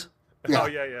 1,000. Oh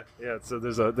yeah. So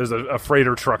there's a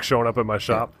freighter truck showing up at my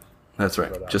shop. That's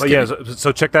right.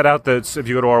 So check that out. That's if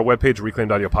you go to our webpage,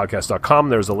 reclaimedaudiopodcast.com,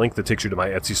 there's a link that takes you to my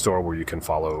Etsy store where you can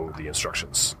follow the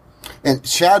instructions. And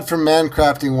Chad from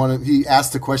Mancrafting he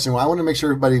asked the question. Well, I want to make sure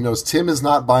everybody knows Tim is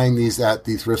not buying these at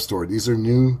the thrift store. These are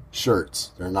new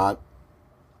shirts. They're not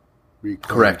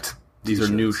correct. These are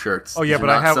new shirts. Oh yeah, These but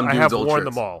are I not some have dude's old worn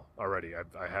shirts. them all already. I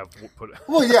have put.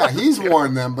 Well, yeah, he's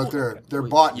worn them, but they're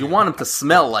bought. You want them to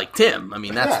smell like Tim. I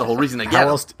mean, that's the whole reason to get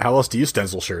them. How else do you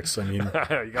stencil shirts? I mean, you got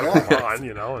to move on.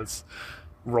 It's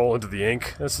roll into the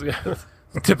ink. That's the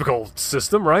typical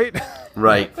system, right?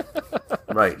 Right.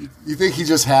 You think he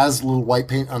just has a little white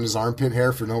paint on his armpit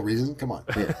hair for no reason? Come on.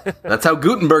 Yeah. That's how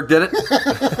Gutenberg did it.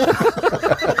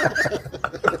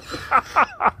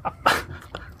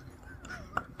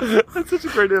 That's such a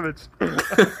great image.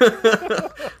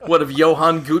 What, of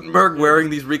Johann Gutenberg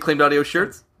wearing these Reclaimed Audio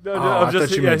shirts? No, I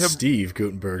thought you meant him. Steve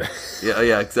Gutenberg.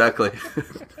 Yeah, exactly.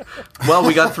 Well,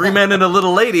 we got 3 men and a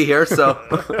little lady here, so...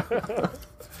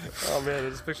 Oh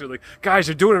man, this picture like, guys,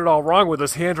 you're doing it all wrong with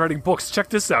us handwriting books. Check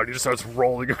this out. He just starts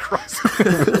rolling across.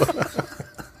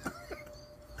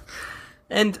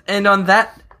 And on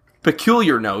that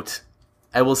peculiar note,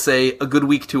 I will say a good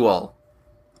week to all.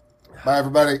 Bye,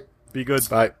 everybody. Be good.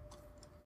 Bye.